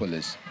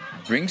metropolis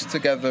brings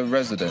together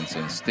residents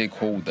and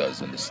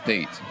stakeholders in the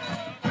state.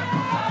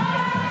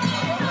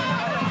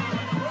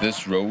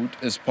 This road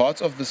is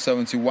part of the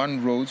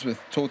 71 roads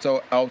with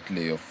total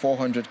outlay of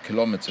 400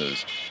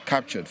 kilometers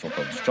captured for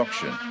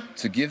construction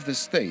to give the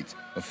state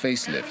a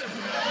facelift.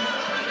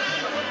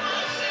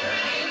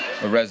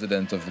 A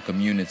resident of the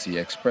community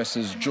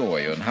expresses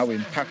joy on how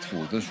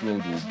impactful this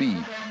road will be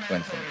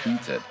when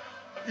completed.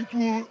 It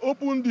will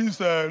open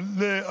this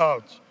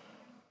layout.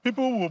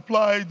 People will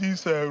apply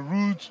this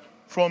route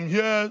from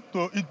here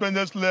to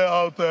Independence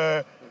Layout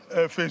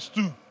Phase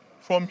 2,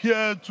 from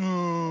here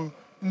to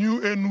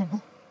New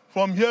Enugu,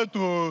 from here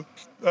to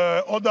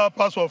other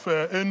parts of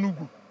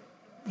Enugu.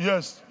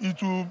 Yes, it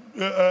will.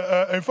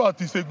 In fact,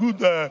 it's a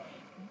good.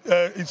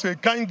 It's a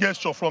kind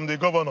gesture from the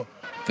governor.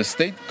 The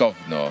state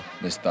governor,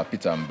 Mr.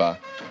 Peter Mba,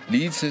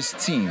 leads his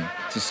team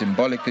to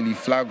symbolically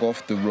flag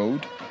off the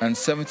road and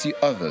 70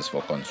 others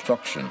for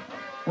construction.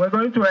 We're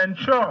going to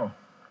ensure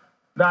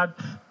that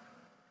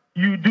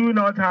you do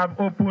not have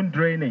open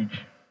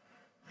drainage.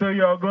 So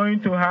you're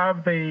going to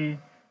have the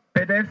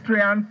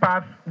pedestrian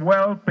path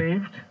well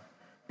paved,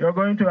 you're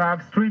going to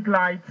have street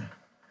lights,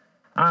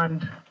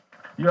 and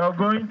you're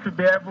going to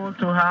be able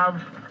to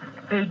have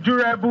a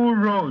durable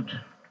road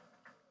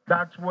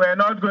that we're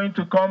not going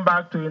to come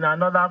back to in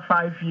another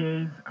 5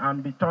 years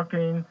and be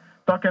talking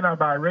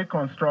about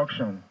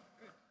reconstruction.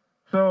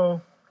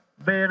 So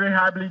the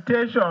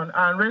rehabilitation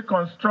and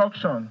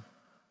reconstruction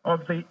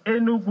of the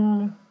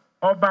Enugu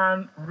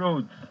urban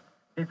roads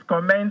is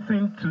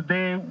commencing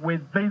today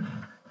with this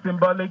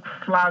symbolic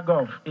flag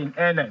off in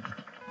earnest.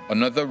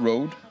 Another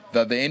road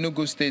that the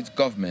Enugu state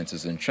government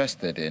is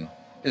interested in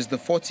is the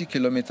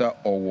 40-kilometer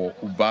Owo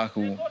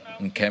Ubahu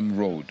Nkem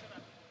road.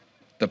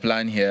 The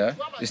plan here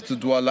is to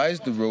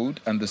dualize the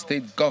road, and the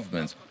state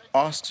government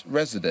asked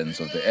residents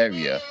of the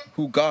area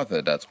who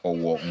gathered at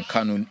Owo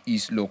Nkanun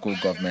East local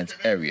government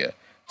area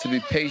to be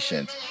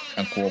patient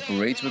and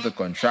cooperate with the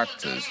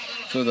contractors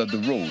so that the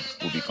road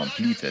will be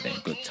completed in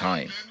good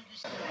time.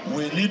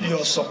 We need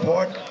your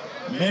support.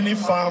 Many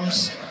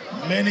farms,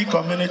 many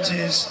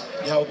communities,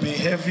 there will be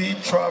heavy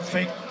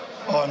traffic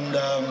on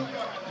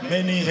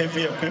many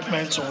heavy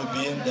equipment will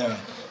be in there.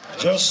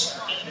 Just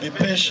be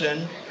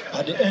patient.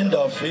 At the end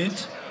of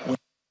it,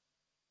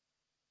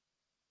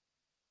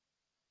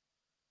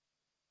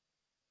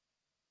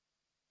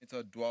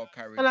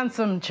 Well, and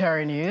some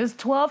cherry news.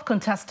 12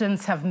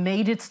 contestants have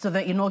made it to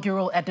the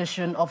inaugural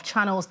edition of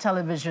Channels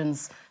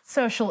Television's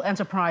social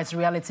enterprise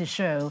reality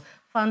show,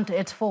 Fund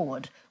It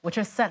Forward, which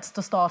is set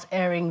to start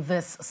airing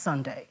this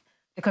Sunday.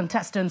 The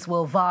contestants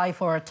will vie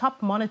for a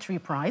top monetary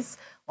prize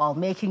while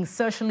making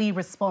socially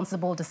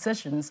responsible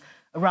decisions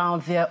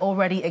around their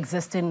already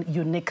existing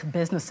unique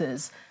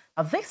businesses.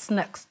 Now, this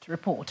next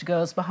report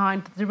goes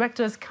behind the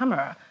director's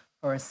camera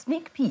for a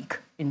sneak peek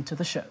into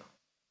the show.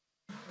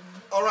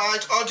 All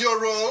right, audio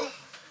roll,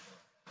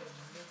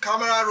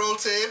 camera roll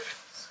tape.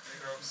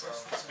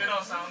 Spin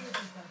on sound.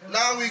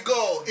 Now we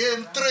go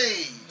in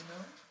 3,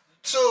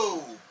 2,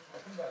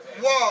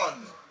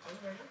 1,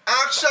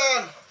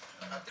 action.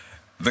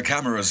 The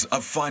cameras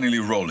are finally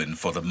rolling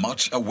for the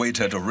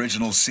much-awaited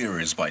original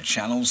series by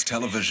Channels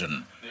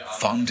Television,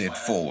 Fund It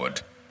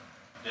Forward.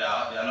 They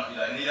are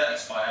neither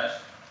expired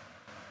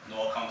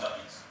nor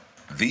counterfeits.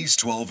 These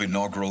 12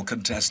 inaugural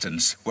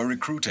contestants were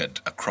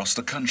recruited across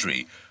the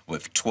country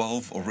with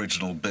 12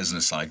 original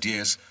business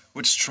ideas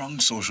with strong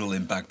social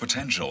impact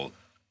potential,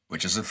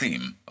 which is the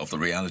theme of the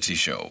reality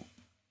show.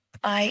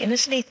 I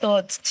initially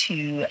thought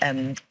to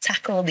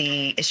tackle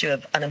the issue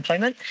of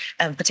unemployment,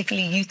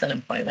 particularly youth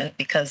unemployment,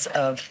 because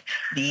of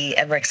the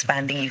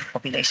ever-expanding youth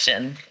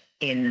population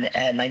in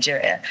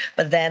Nigeria.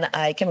 But then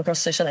I came across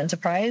social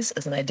enterprise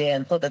as an idea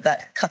and thought that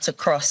that cuts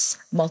across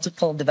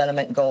multiple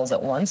development goals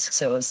at once.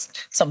 So it was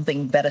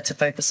something better to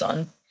focus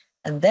on.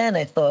 And then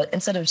I thought,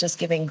 instead of just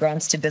giving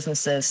grants to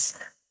businesses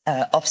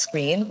off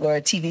screen, we're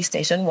a TV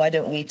station, why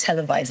don't we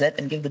televise it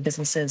and give the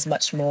businesses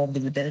much more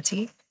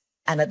visibility?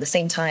 And at the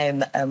same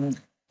time,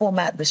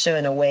 format the show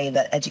in a way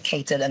that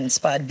educated and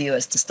inspired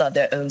viewers to start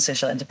their own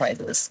social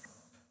enterprises.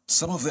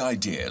 Some of the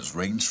ideas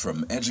range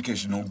from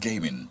educational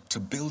gaming to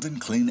building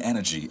clean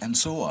energy and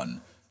so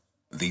on.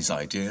 These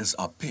ideas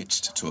are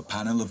pitched to a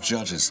panel of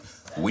judges,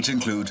 which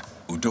include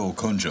Udo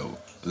Konjo,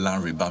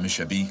 Larry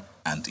Bamishabi,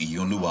 and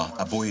Iyoluwa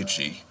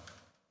Aboyechi.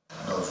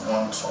 There was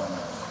one ton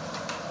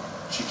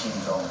chicken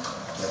dog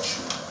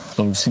lecture.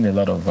 So we've seen a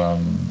lot of,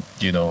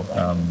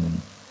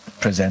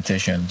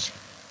 presentations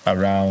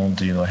around,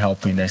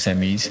 helping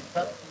SMEs,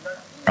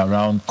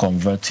 around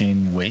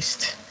converting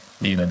waste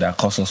that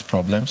cause us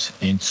problems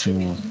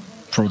into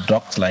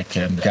products like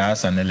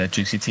gas and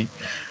electricity.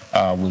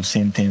 We've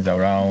seen things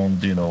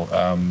around,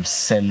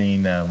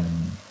 selling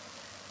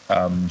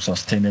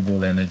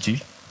sustainable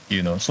energy.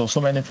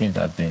 So many things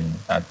have been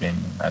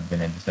in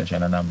this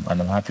session, and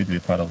I'm happy to be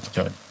part of the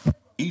journey.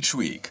 Each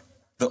week,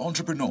 the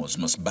entrepreneurs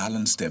must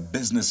balance their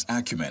business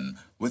acumen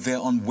with their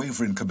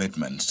unwavering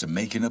commitment to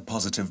making a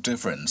positive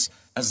difference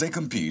as they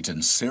compete in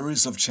a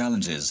series of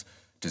challenges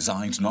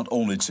designed not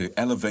only to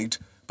elevate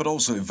but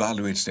also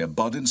evaluate their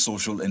budding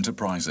social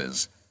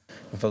enterprises.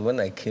 But when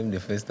I came the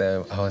first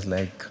time, I was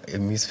like a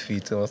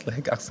misfit. I was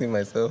like asking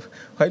myself,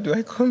 why do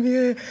I come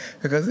here?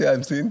 Because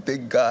I'm seeing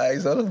tech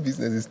guys, all of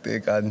business is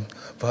tech.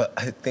 But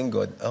I thank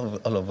God,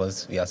 all of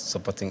us, we are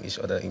supporting each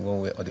other in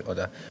one way or the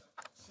other.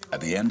 At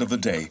the end of the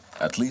day,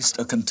 at least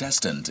a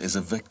contestant is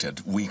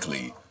evicted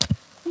weekly.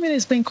 I mean,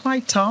 it's been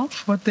quite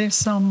tough, but there's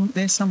some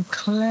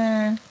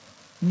clear,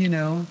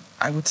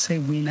 I would say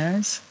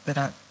winners that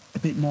are a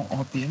bit more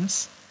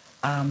obvious.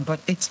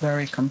 But it's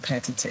very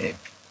competitive.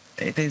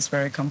 It is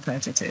very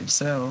competitive,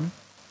 so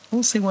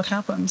we'll see what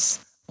happens.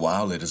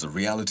 While it is a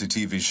reality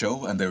TV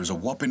show and there is a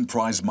whopping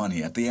prize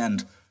money at the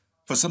end,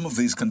 for some of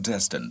these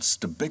contestants,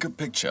 the bigger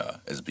picture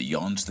is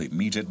beyond the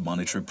immediate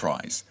monetary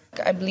prize.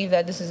 I believe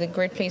that this is a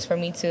great place for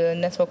me to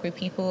network with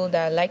people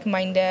that are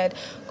like-minded,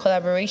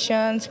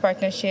 collaborations,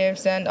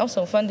 partnerships, and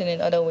also funding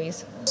in other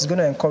ways. It's going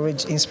to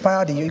encourage,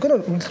 inspire you're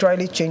going to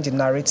literally change the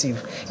narrative,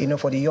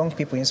 for the young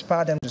people,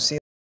 inspire them to say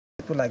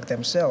people like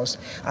themselves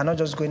are not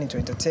just going into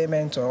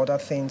entertainment or other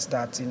things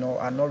that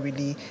are not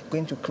really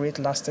going to create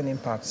lasting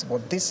impacts,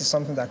 but this is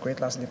something that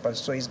creates lasting impacts.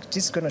 So it's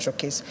just going to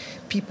showcase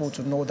people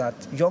to know that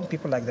young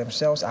people like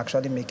themselves are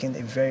actually making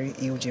a very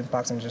huge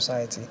impact in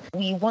society.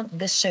 We want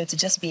this show to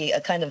just be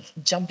a kind of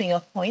jumping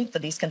off point for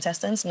these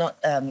contestants, not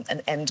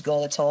an end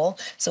goal at all.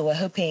 So we're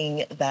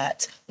hoping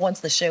that once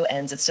the show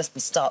ends, it's just the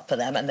start for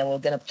them, and then we're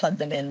going to plug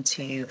them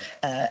into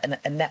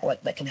a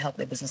network that can help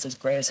their businesses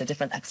grow. So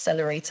different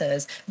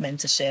accelerators,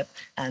 mentorship,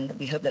 and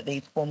we hope that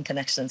they form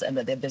connections and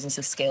that their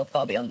businesses scale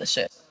far beyond the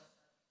show.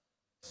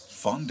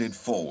 Funded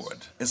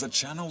Forward is a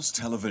Channels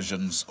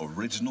Television's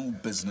original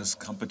business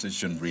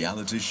competition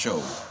reality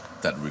show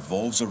that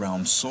revolves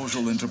around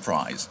social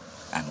enterprise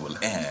and will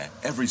air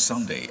every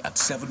Sunday at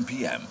 7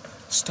 p.m.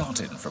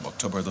 starting from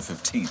October the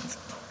 15th.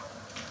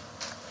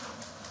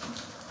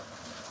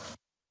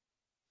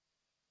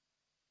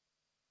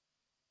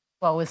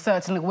 Well, we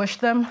certainly wish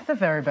them the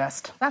very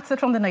best. That's it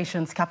from the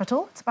nation's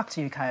capital. It's back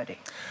to you, Coyote.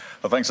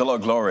 Well, thanks a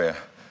lot, Gloria.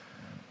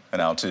 And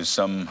now to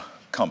some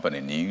company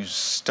news.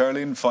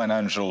 Sterling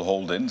Financial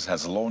Holdings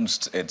has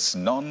launched its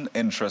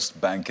non-interest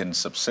banking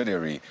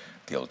subsidiary,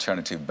 the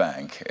Alternative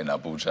Bank, in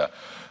Abuja.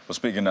 Well,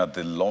 speaking at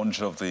the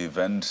launch of the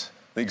event,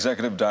 the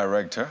executive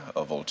director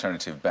of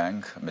Alternative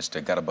Bank,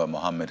 Mr. Garba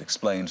Mohammed,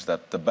 explained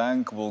that the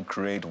bank will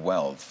create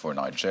wealth for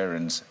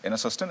Nigerians in a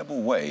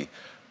sustainable way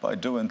by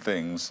doing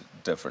things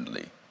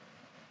differently.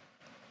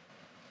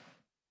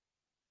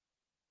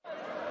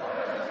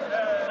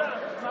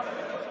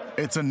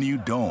 It's a new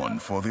dawn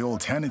for the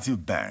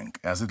Alternative Bank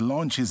as it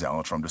launches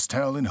out from the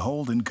Sterling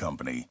Holding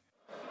Company.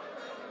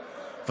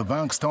 The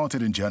bank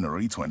started in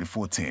January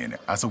 2014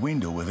 as a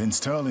window within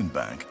Sterling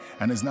Bank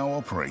and is now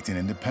operating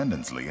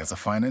independently as a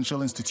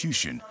financial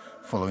institution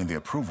following the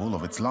approval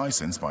of its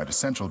license by the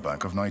Central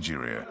Bank of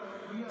Nigeria.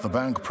 The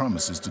bank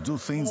promises to do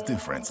things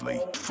differently.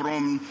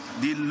 From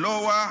the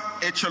lower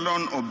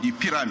echelon of the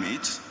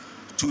pyramid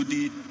to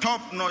the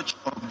top notch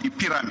of the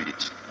pyramid,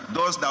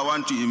 those that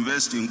want to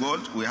invest in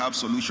gold, we have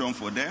solution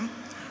for them.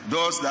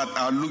 Those that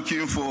are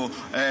looking for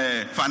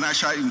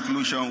financial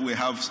inclusion, we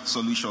have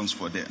solutions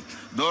for them.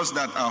 Those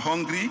that are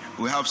hungry,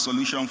 we have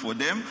solution for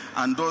them.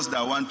 And those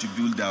that want to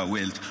build their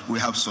wealth, we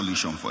have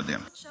solution for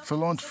them. The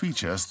launch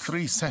features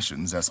 3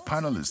 sessions as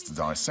panelists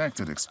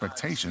dissected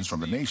expectations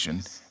from the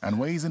nation and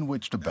ways in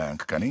which the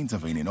bank can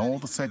intervene in all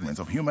the segments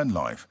of human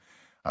life,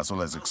 as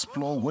well as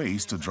explore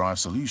ways to drive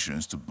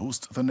solutions to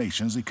boost the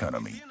nation's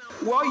economy.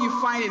 What you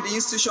find in the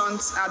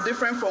institutions are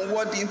different from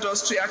what the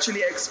industry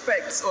actually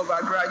expects of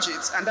our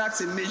graduates, and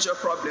that's a major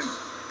problem.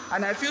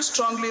 And I feel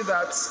strongly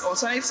that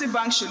Alternative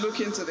Bank should look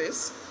into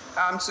this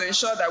to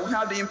ensure that we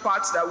have the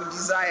impact that we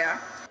desire.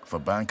 The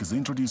bank is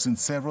introducing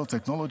several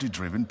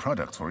technology-driven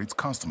products for its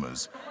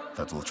customers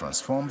that will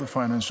transform the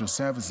financial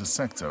services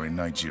sector in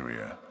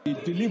Nigeria. The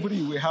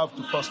delivery we have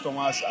to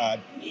customers are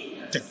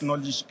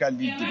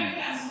technologically driven.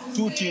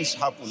 2 things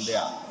happen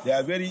there. They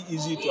are very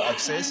easy to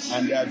access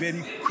and they are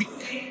very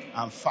quick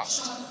and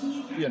fast.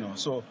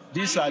 So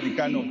these are the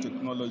kind of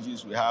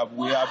technologies we have.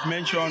 We have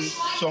mentioned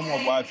some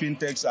of our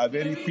fintechs are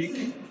very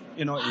quick,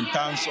 in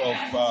terms of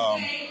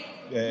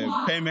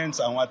payments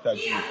and what have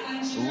you.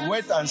 We'll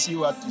wait and see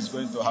what is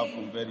going to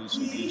happen very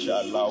soon,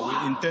 inshallah.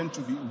 We intend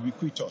to be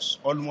ubiquitous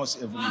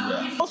almost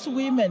everywhere. Most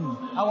women,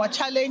 our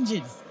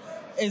challenges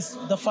is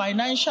the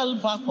financial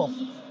backup.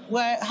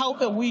 How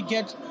can we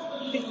get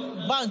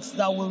banks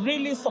that will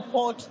really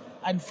support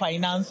and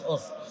finance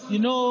us? We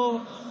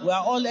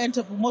are all,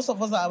 most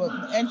of us are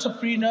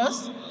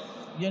entrepreneurs,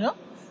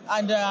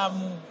 and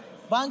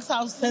banks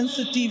have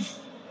sensitive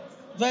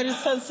very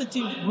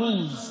sensitive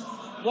rules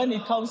when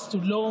it comes to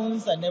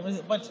loans and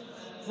everything. But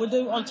with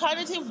the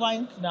alternative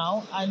bank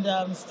now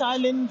and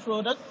Sterling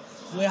product,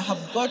 we have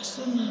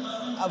gotten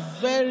a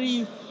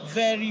very,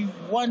 very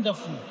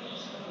wonderful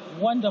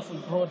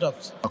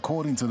product.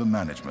 According to the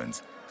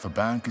management, the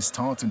bank is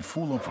starting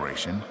full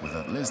operation with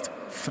at least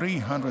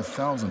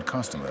 300,000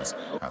 customers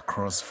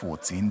across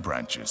 14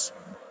 branches.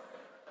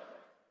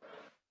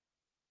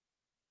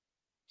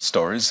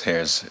 Stories,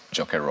 here's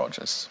Joke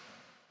Rogers.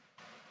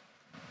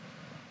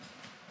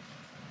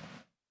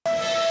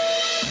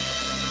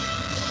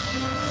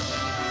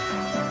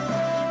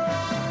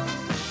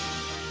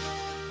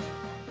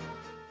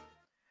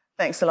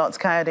 Thanks a lot,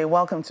 Kayode.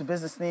 Welcome to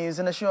Business News.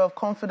 In a show of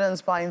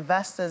confidence by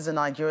investors in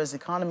Nigeria's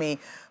economy,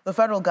 the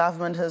federal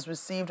government has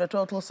received a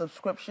total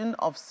subscription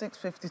of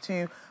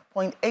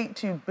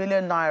 652.82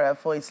 billion naira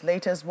for its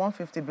latest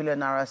 150 billion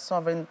naira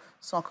sovereign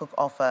sukuk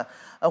offer.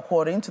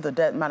 According to the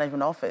Debt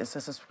Management Office, the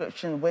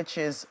subscription, which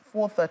is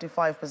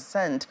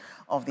 435%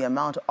 of the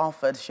amount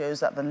offered,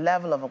 shows that the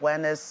level of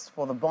awareness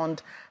for the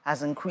bond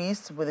has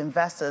increased, with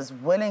investors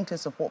willing to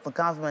support the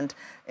government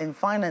in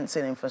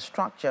financing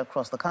infrastructure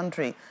across the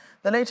country.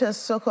 The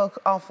latest sukuk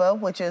offer,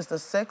 which is the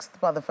sixth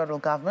by the federal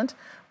government,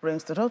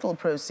 brings the total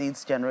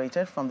proceeds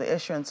generated from the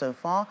issuance so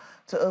far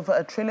to over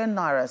 1 trillion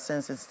naira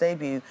since its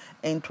debut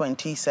in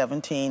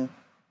 2017.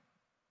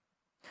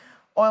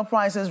 Oil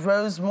prices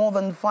rose more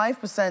than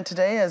 5%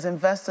 today as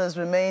investors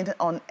remained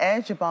on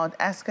edge about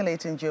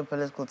escalating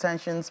geopolitical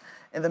tensions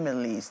in the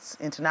Middle East.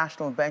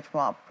 International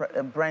benchmark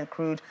Brent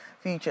crude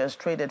futures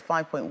traded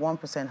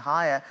 5.1%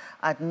 higher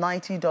at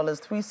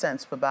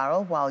 $90.03 per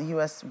barrel, while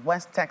U.S.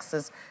 West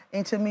Texas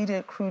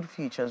Intermediate crude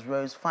futures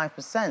rose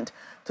 5%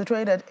 to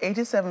trade at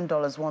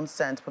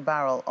 $87.01 per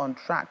barrel, on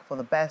track for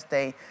the best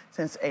day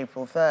since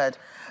April 3rd.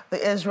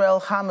 The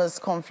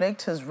Israel-Hamas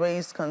conflict has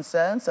raised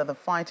concerns that the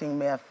fighting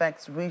may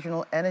affect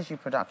regional energy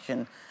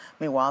production.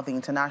 Meanwhile, the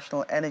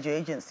International Energy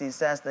Agency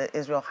says the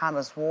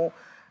Israel-Hamas war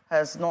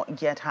has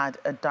not yet had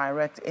a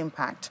direct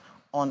impact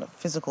on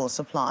physical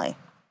supply.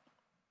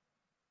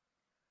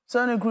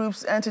 Sony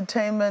Group's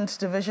entertainment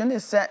division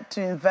is set to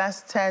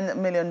invest $10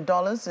 million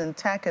in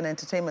tech and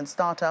entertainment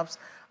startups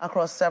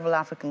across several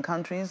African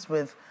countries,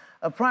 with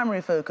a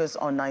primary focus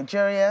on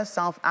Nigeria,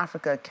 South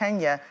Africa,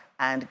 Kenya,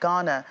 and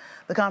Ghana.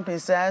 The company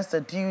says the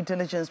due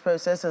diligence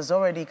process has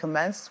already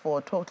commenced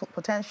for total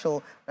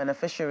potential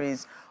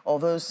beneficiaries.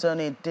 Although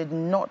Sony did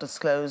not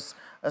disclose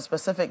a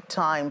specific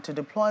time to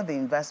deploy the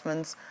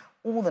investments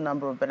or the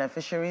number of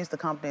beneficiaries, the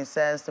company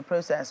says the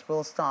process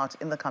will start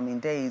in the coming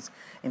days.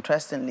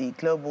 Interestingly,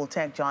 global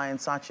tech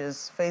giants such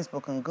as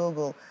Facebook and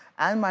Google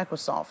and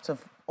Microsoft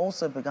have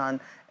also begun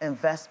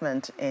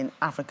investment in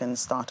African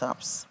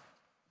startups.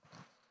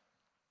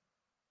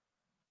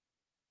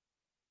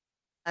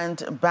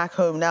 And back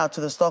home now to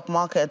the stock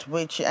market,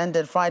 which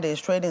ended Friday's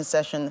trading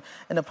session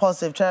in a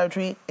positive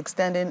territory,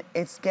 extending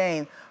its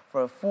gain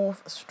for a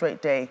fourth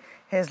straight day.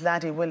 Here's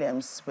Laddie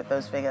Williams with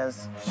those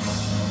figures.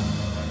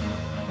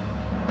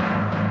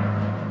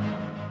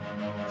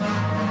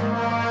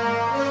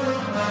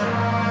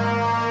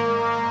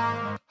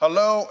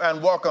 Hello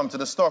and welcome to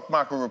the Stock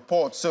Market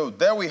Report. So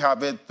there we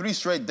have it, 3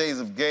 straight days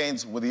of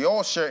gains with the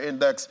all-share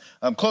index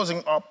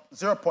closing up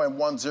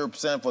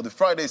 0.10% for the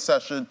Friday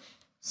session,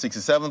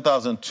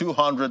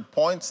 67,200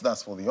 points.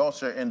 That's for the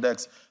all-share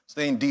index.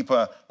 Staying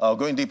deeper,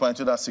 going deeper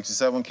into that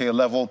 67K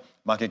level,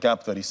 market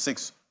cap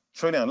 36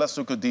 trillion. Let's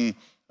look at the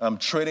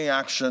trading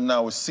action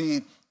now. We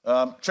see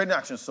trading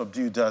action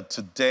subdued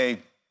today.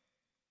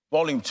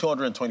 Volume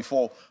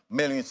 224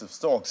 million of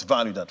stocks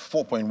valued at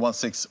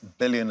 4.16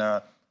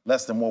 billion,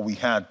 less than what we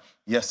had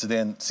yesterday.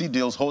 And see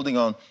deals holding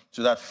on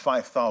to that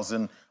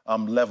 5,000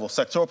 level.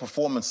 Sectoral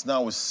performance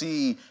now, we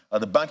see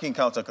the banking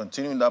counter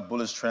continuing that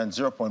bullish trend,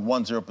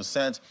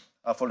 0.10%.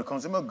 For the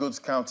consumer goods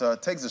counter,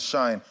 it takes a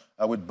shine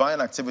with buying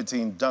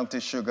activity in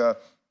Dangote Sugar,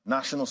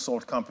 National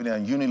Salt Company,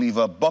 and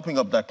Unilever bumping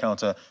up that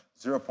counter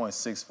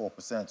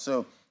 0.64%.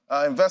 So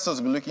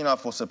investors will be looking out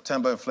for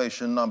September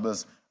inflation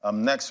numbers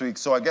next week.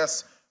 So I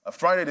guess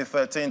Friday the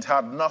 13th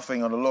had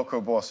nothing on the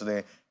local bourse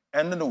today.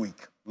 Ending the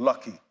week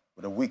lucky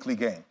with a weekly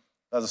gain.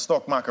 That's a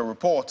Stock Market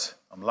Report.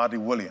 I'm Laddie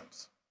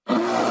Williams.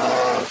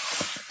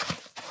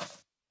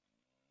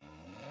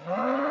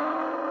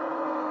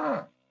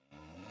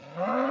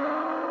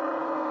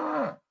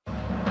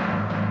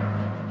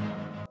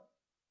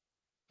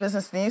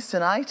 Business News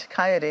tonight.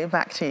 Kayode,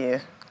 back to you.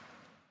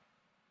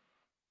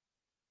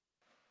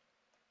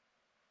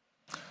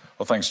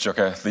 Well, thanks,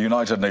 Joke. The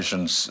United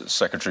Nations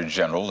Secretary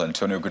General,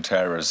 Antonio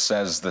Guterres,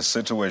 says the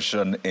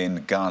situation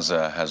in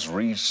Gaza has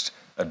reached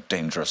a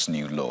dangerous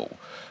new low.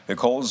 He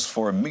calls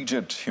for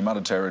immediate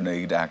humanitarian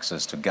aid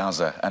access to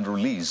Gaza and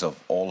release of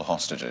all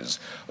hostages.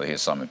 Well,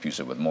 here's Simon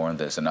Pusa with more on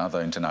this and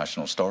other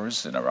international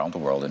stories in Around the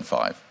World in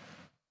 5.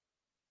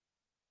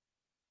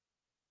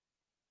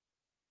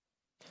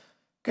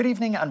 Good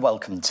evening and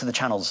welcome to the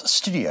channel's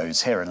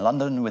studios here in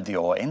London with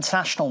your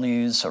international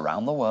news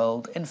around the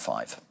world in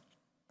 5.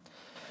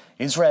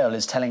 Israel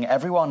is telling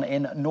everyone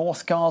in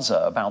North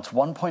Gaza, about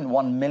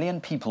 1.1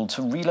 million people,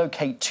 to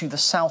relocate to the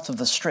south of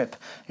the Strip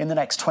in the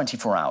next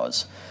 24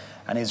 hours.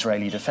 An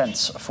Israeli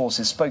Defense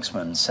Forces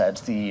spokesman said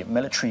the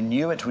military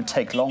knew it would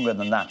take longer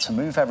than that to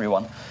move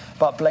everyone,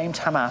 but blamed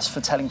Hamas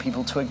for telling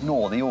people to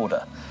ignore the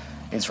order.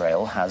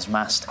 Israel has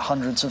massed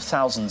hundreds of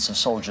thousands of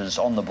soldiers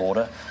on the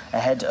border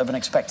ahead of an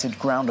expected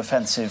ground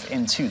offensive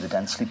into the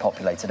densely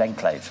populated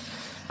enclave.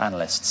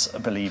 Analysts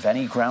believe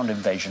any ground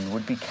invasion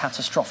would be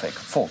catastrophic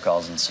for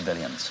Gazan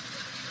civilians.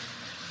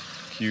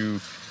 You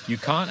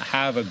can't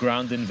have a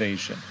ground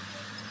invasion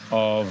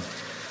of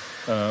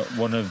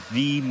one of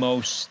the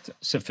most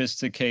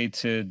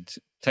sophisticated,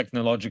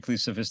 technologically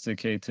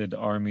sophisticated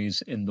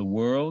armies in the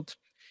world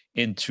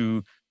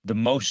into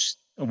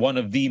one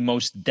of the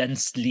most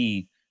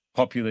densely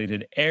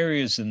populated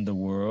areas in the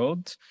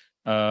world,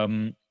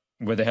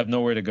 where they have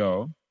nowhere to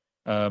go,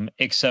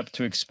 except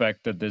to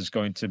expect that there's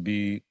going to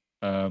be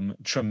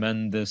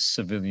tremendous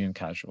civilian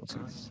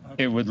casualties.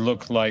 It would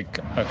look like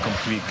a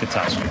complete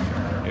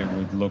catastrophe. It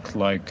would look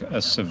like a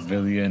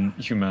civilian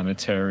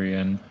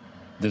humanitarian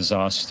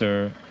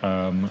disaster.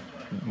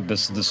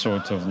 This is the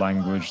sort of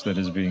language that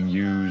is being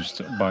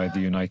used by the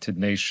United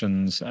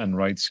Nations and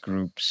rights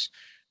groups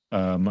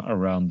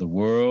around the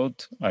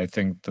world. I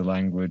think the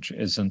language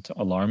isn't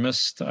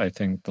alarmist. I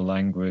think the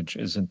language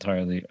is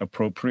entirely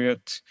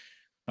appropriate,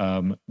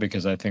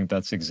 because I think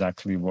that's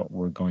exactly what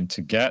we're going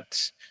to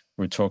get.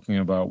 We're talking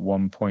about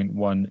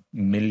 1.1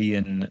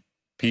 million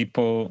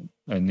people,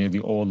 nearly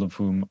all of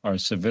whom are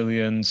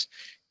civilians,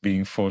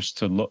 being forced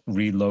to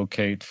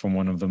relocate from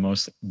one of the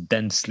most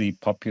densely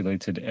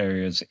populated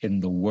areas in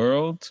the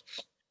world,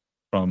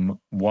 from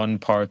one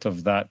part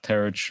of that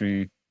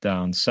territory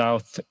down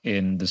south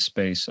in the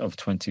space of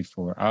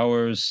 24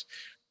 hours.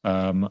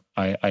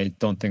 I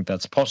don't think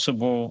that's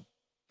possible.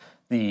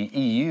 The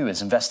EU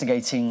is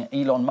investigating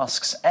Elon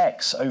Musk's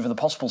X over the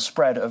possible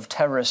spread of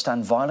terrorist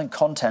and violent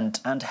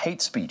content and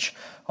hate speech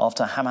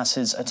after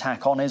Hamas's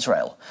attack on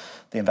Israel.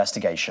 The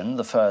investigation,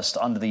 the first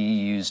under the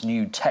EU's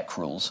new tech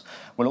rules,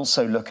 will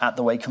also look at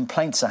the way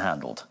complaints are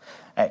handled.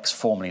 X,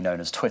 formerly known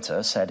as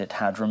Twitter, said it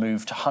had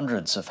removed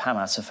hundreds of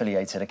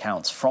Hamas-affiliated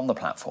accounts from the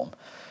platform.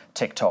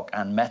 TikTok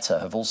and Meta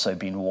have also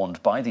been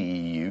warned by the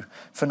EU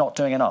for not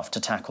doing enough to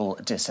tackle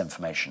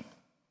disinformation.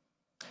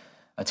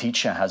 A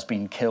teacher has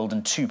been killed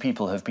and 2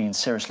 people have been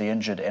seriously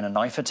injured in a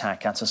knife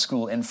attack at a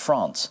school in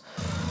France.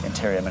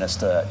 Interior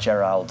Minister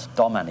Gérald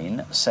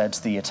Darmanin said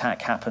the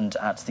attack happened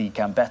at the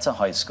Gambetta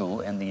High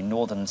School in the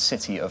northern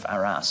city of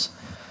Arras.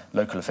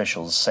 Local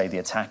officials say the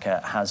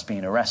attacker has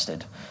been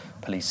arrested.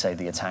 Police say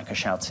the attacker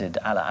shouted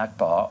Allah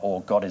Akbar,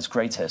 or God is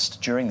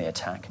greatest, during the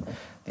attack.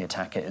 The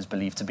attacker is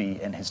believed to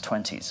be in his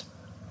 20s.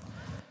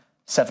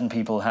 7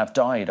 people have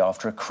died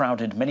after a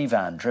crowded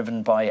minivan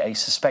driven by a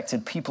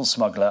suspected people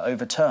smuggler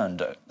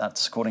overturned.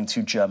 That's according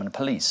to German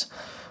police.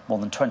 More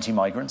than 20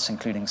 migrants,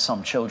 including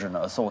some children,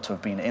 are thought to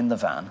have been in the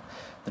van.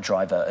 The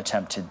driver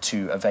attempted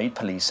to evade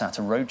police at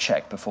a road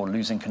check before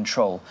losing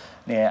control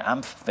near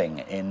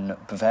Ampfing in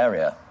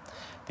Bavaria.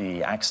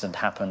 The accident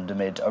happened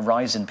amid a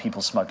rise in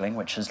people smuggling,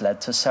 which has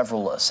led to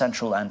several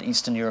Central and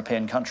Eastern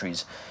European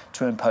countries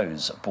to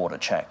impose border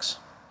checks.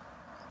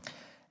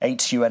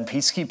 8 UN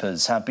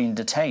peacekeepers have been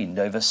detained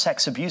over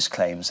sex abuse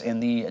claims in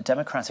the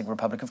Democratic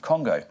Republic of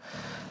Congo.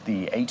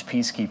 The 8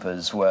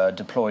 peacekeepers were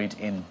deployed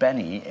in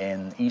Beni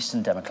in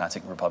Eastern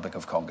Democratic Republic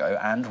of Congo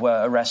and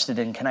were arrested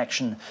in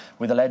connection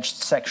with alleged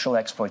sexual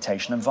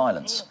exploitation and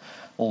violence.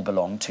 All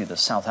belong to the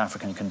South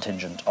African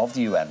contingent of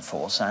the UN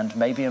force and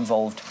may be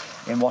involved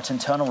in what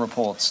internal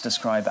reports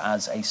describe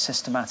as a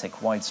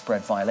systematic,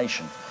 widespread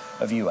violation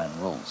of UN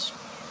rules.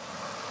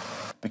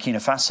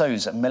 Burkina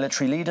Faso's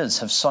military leaders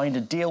have signed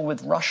a deal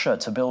with Russia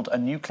to build a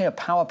nuclear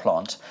power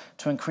plant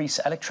to increase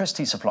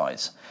electricity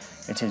supplies.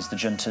 It is the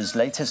junta's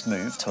latest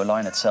move to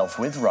align itself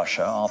with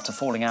Russia after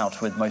falling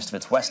out with most of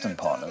its Western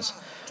partners.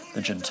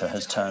 The junta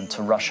has turned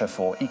to Russia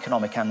for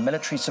economic and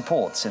military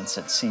support since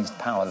it seized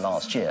power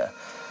last year.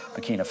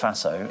 Burkina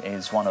Faso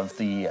is one of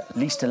the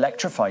least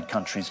electrified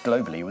countries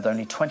globally, with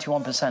only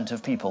 21%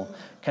 of people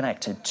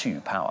connected to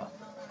power.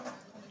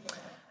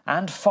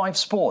 And 5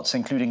 sports,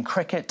 including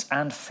cricket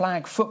and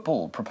flag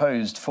football,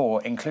 proposed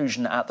for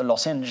inclusion at the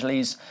Los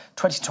Angeles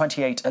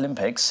 2028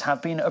 Olympics,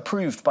 have been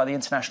approved by the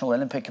International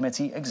Olympic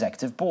Committee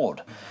Executive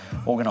Board.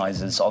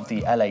 Organisers of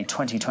the LA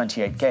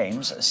 2028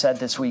 Games said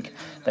this week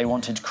they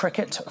wanted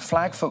cricket,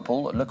 flag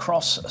football,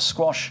 lacrosse,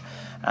 squash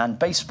and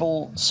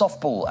baseball,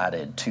 softball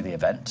added to the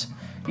event.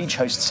 Each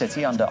host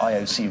city, under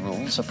IOC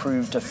rules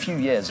approved a few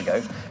years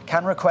ago,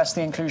 can request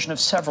the inclusion of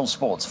several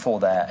sports for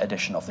their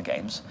edition of the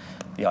Games.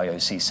 The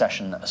IOC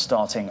session,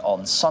 starting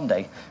on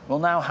Sunday, will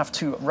now have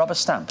to rubber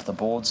stamp the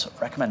board's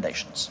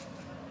recommendations.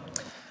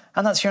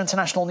 And that's your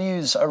international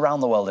news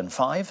around the world in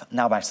 5.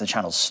 Now back to the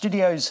channel's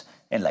studios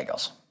in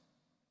Lagos.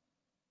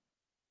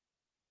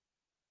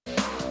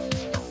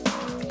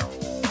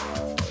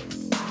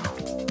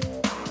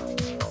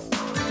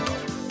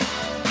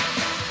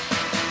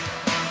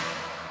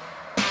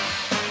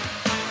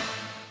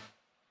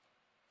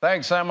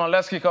 Thanks, Simon.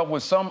 Let's kick off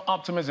with some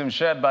optimism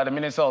shared by the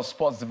Minister of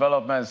Sports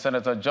Development,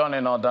 Senator John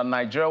Enoh, that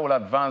Nigeria will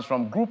advance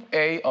from Group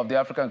A of the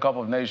African Cup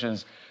of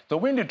Nations to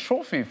win the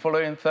trophy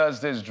following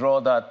Thursday's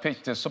draw that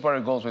pitched the Super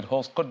Eagles with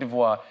host Cote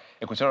d'Ivoire,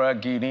 Equatorial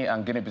Guinea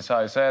and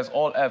Guinea-Bissau. He says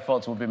all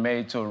efforts will be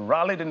made to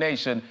rally the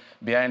nation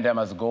behind them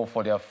as they go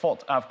for their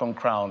 4th AFCON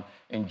crown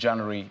in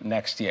January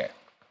next year.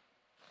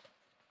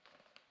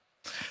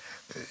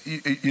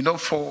 You know,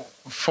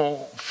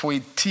 for a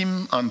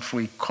team and for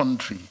a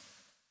country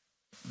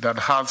that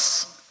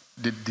has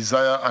the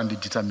desire and the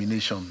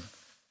determination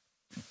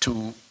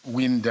to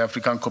win the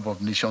African Cup of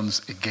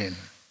Nations again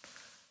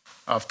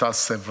after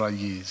several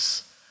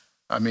years,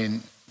 I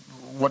mean,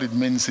 what it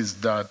means is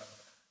that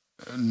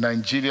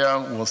Nigeria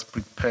was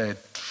prepared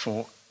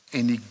for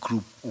any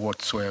group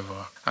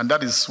whatsoever. And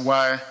that is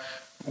why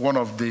one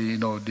of the,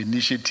 the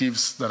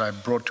initiatives that I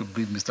brought to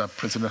brief Mr.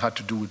 President had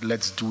to do with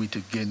Let's Do It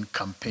Again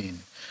campaign.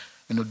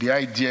 The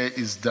idea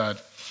is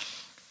that,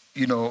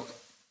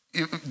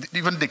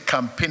 even the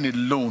campaign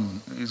alone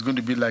is going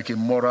to be like a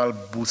moral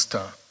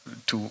booster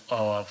to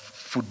our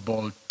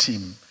football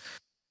team.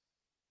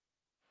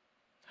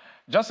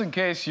 Just in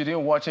case you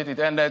didn't watch it, it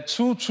ended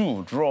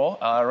 2-2 draw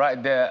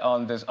right there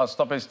on this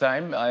stoppage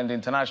time in the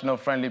international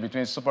friendly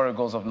between Super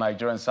Eagles of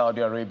Nigeria and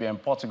Saudi Arabia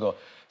and Portugal.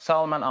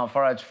 Salman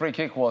Al-Faraj's free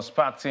kick was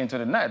packed into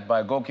the net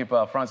by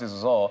goalkeeper Francis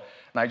Uzor.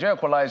 Nigeria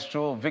equalized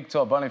through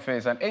Victor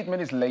Boniface, and 8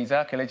 minutes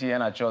later, Kelechi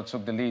Iheanacho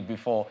took the lead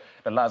before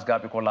the last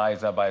gap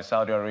equalizer by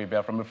Saudi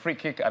Arabia from a free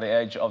kick at the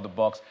edge of the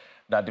box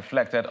that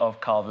deflected off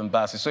Calvin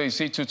Bassey. So you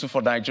see 2-2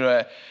 for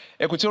Nigeria.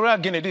 Equatorial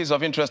Guinea, this is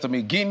of interest to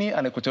me. Guinea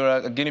and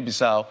Equatorial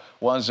Guinea-Bissau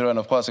 1-0, and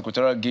of course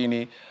Equatorial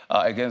Guinea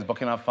against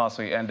Burkina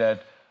Faso ended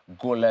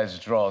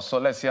goalless draw. So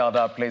let's see how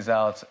that plays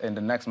out in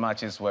the next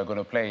matches we're going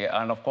to play.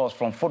 And of course,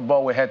 from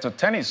football, we head to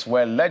tennis,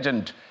 where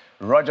legend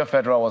Roger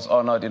Federer was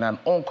honored in an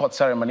on-court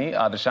ceremony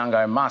at the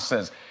Shanghai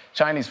Masters.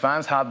 Chinese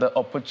fans had the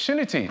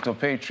opportunity to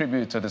pay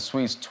tribute to the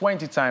Swiss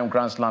 20-time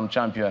Grand Slam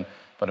champion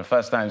for the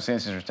first time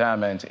since his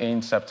retirement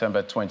in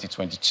September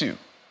 2022.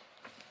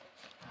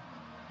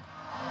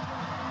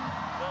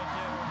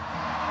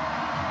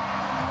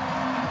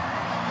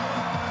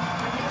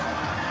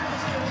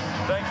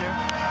 Thank you.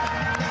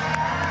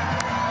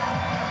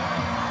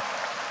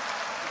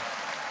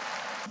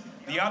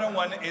 The other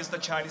one is the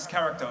Chinese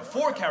character.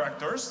 4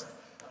 characters.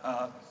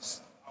 And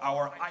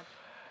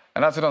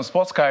that's it on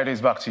Sports. Coyote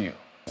is back to you.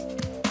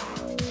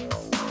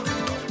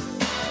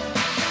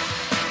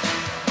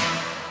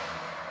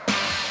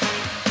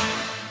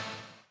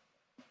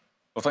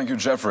 Well, thank you,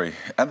 Jeffrey.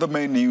 And the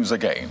main news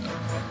again.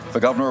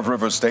 The governor of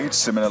Rivers State,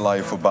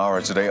 Siminalayi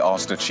Fubara, today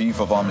asked the Chief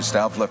of Army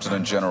Staff,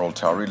 Lieutenant General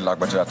Taoreed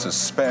Lagbaja, to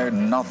spare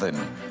nothing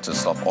to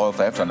stop oil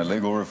theft and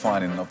illegal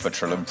refining of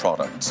petroleum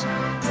products.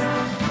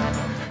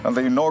 And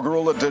the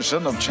inaugural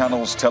edition of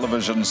Channels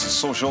Television's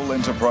social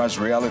enterprise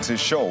reality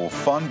show,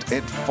 Fund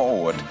It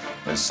Forward,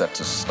 is set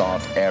to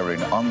start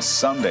airing on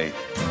Sunday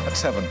at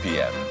 7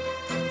 p.m.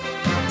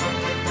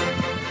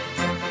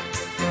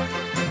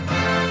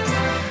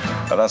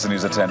 That's the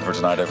news at 10 for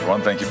tonight,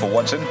 everyone. Thank you for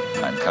watching.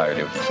 I'm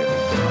Coyote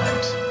Okechukwu. Good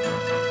night.